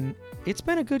Biden in. It's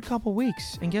been a good couple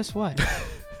weeks. And guess what?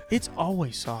 It's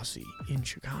always saucy in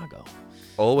Chicago.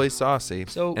 Always saucy.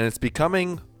 So- and it's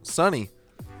becoming sunny.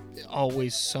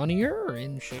 Always sunnier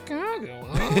in Chicago.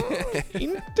 Huh?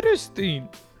 Interesting.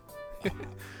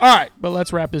 All right, but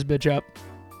let's wrap this bitch up.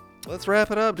 Let's wrap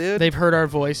it up, dude. They've heard our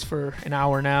voice for an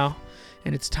hour now,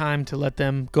 and it's time to let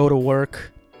them go to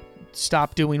work,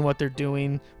 stop doing what they're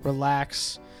doing,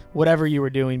 relax, whatever you were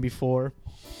doing before.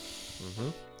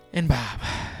 And Bob,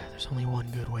 there's only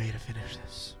one good way to finish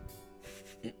this.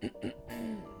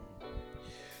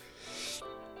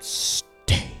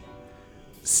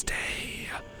 Stay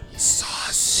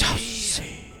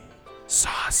saucy.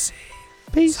 Saucy.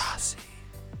 Peace. Saucy.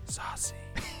 Saucy.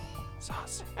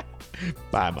 Saucy.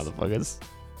 Bye, motherfuckers.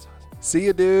 See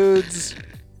you, dudes.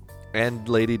 And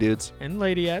lady dudes. And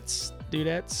ladyettes,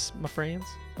 dudettes, my friends.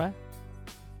 Bye.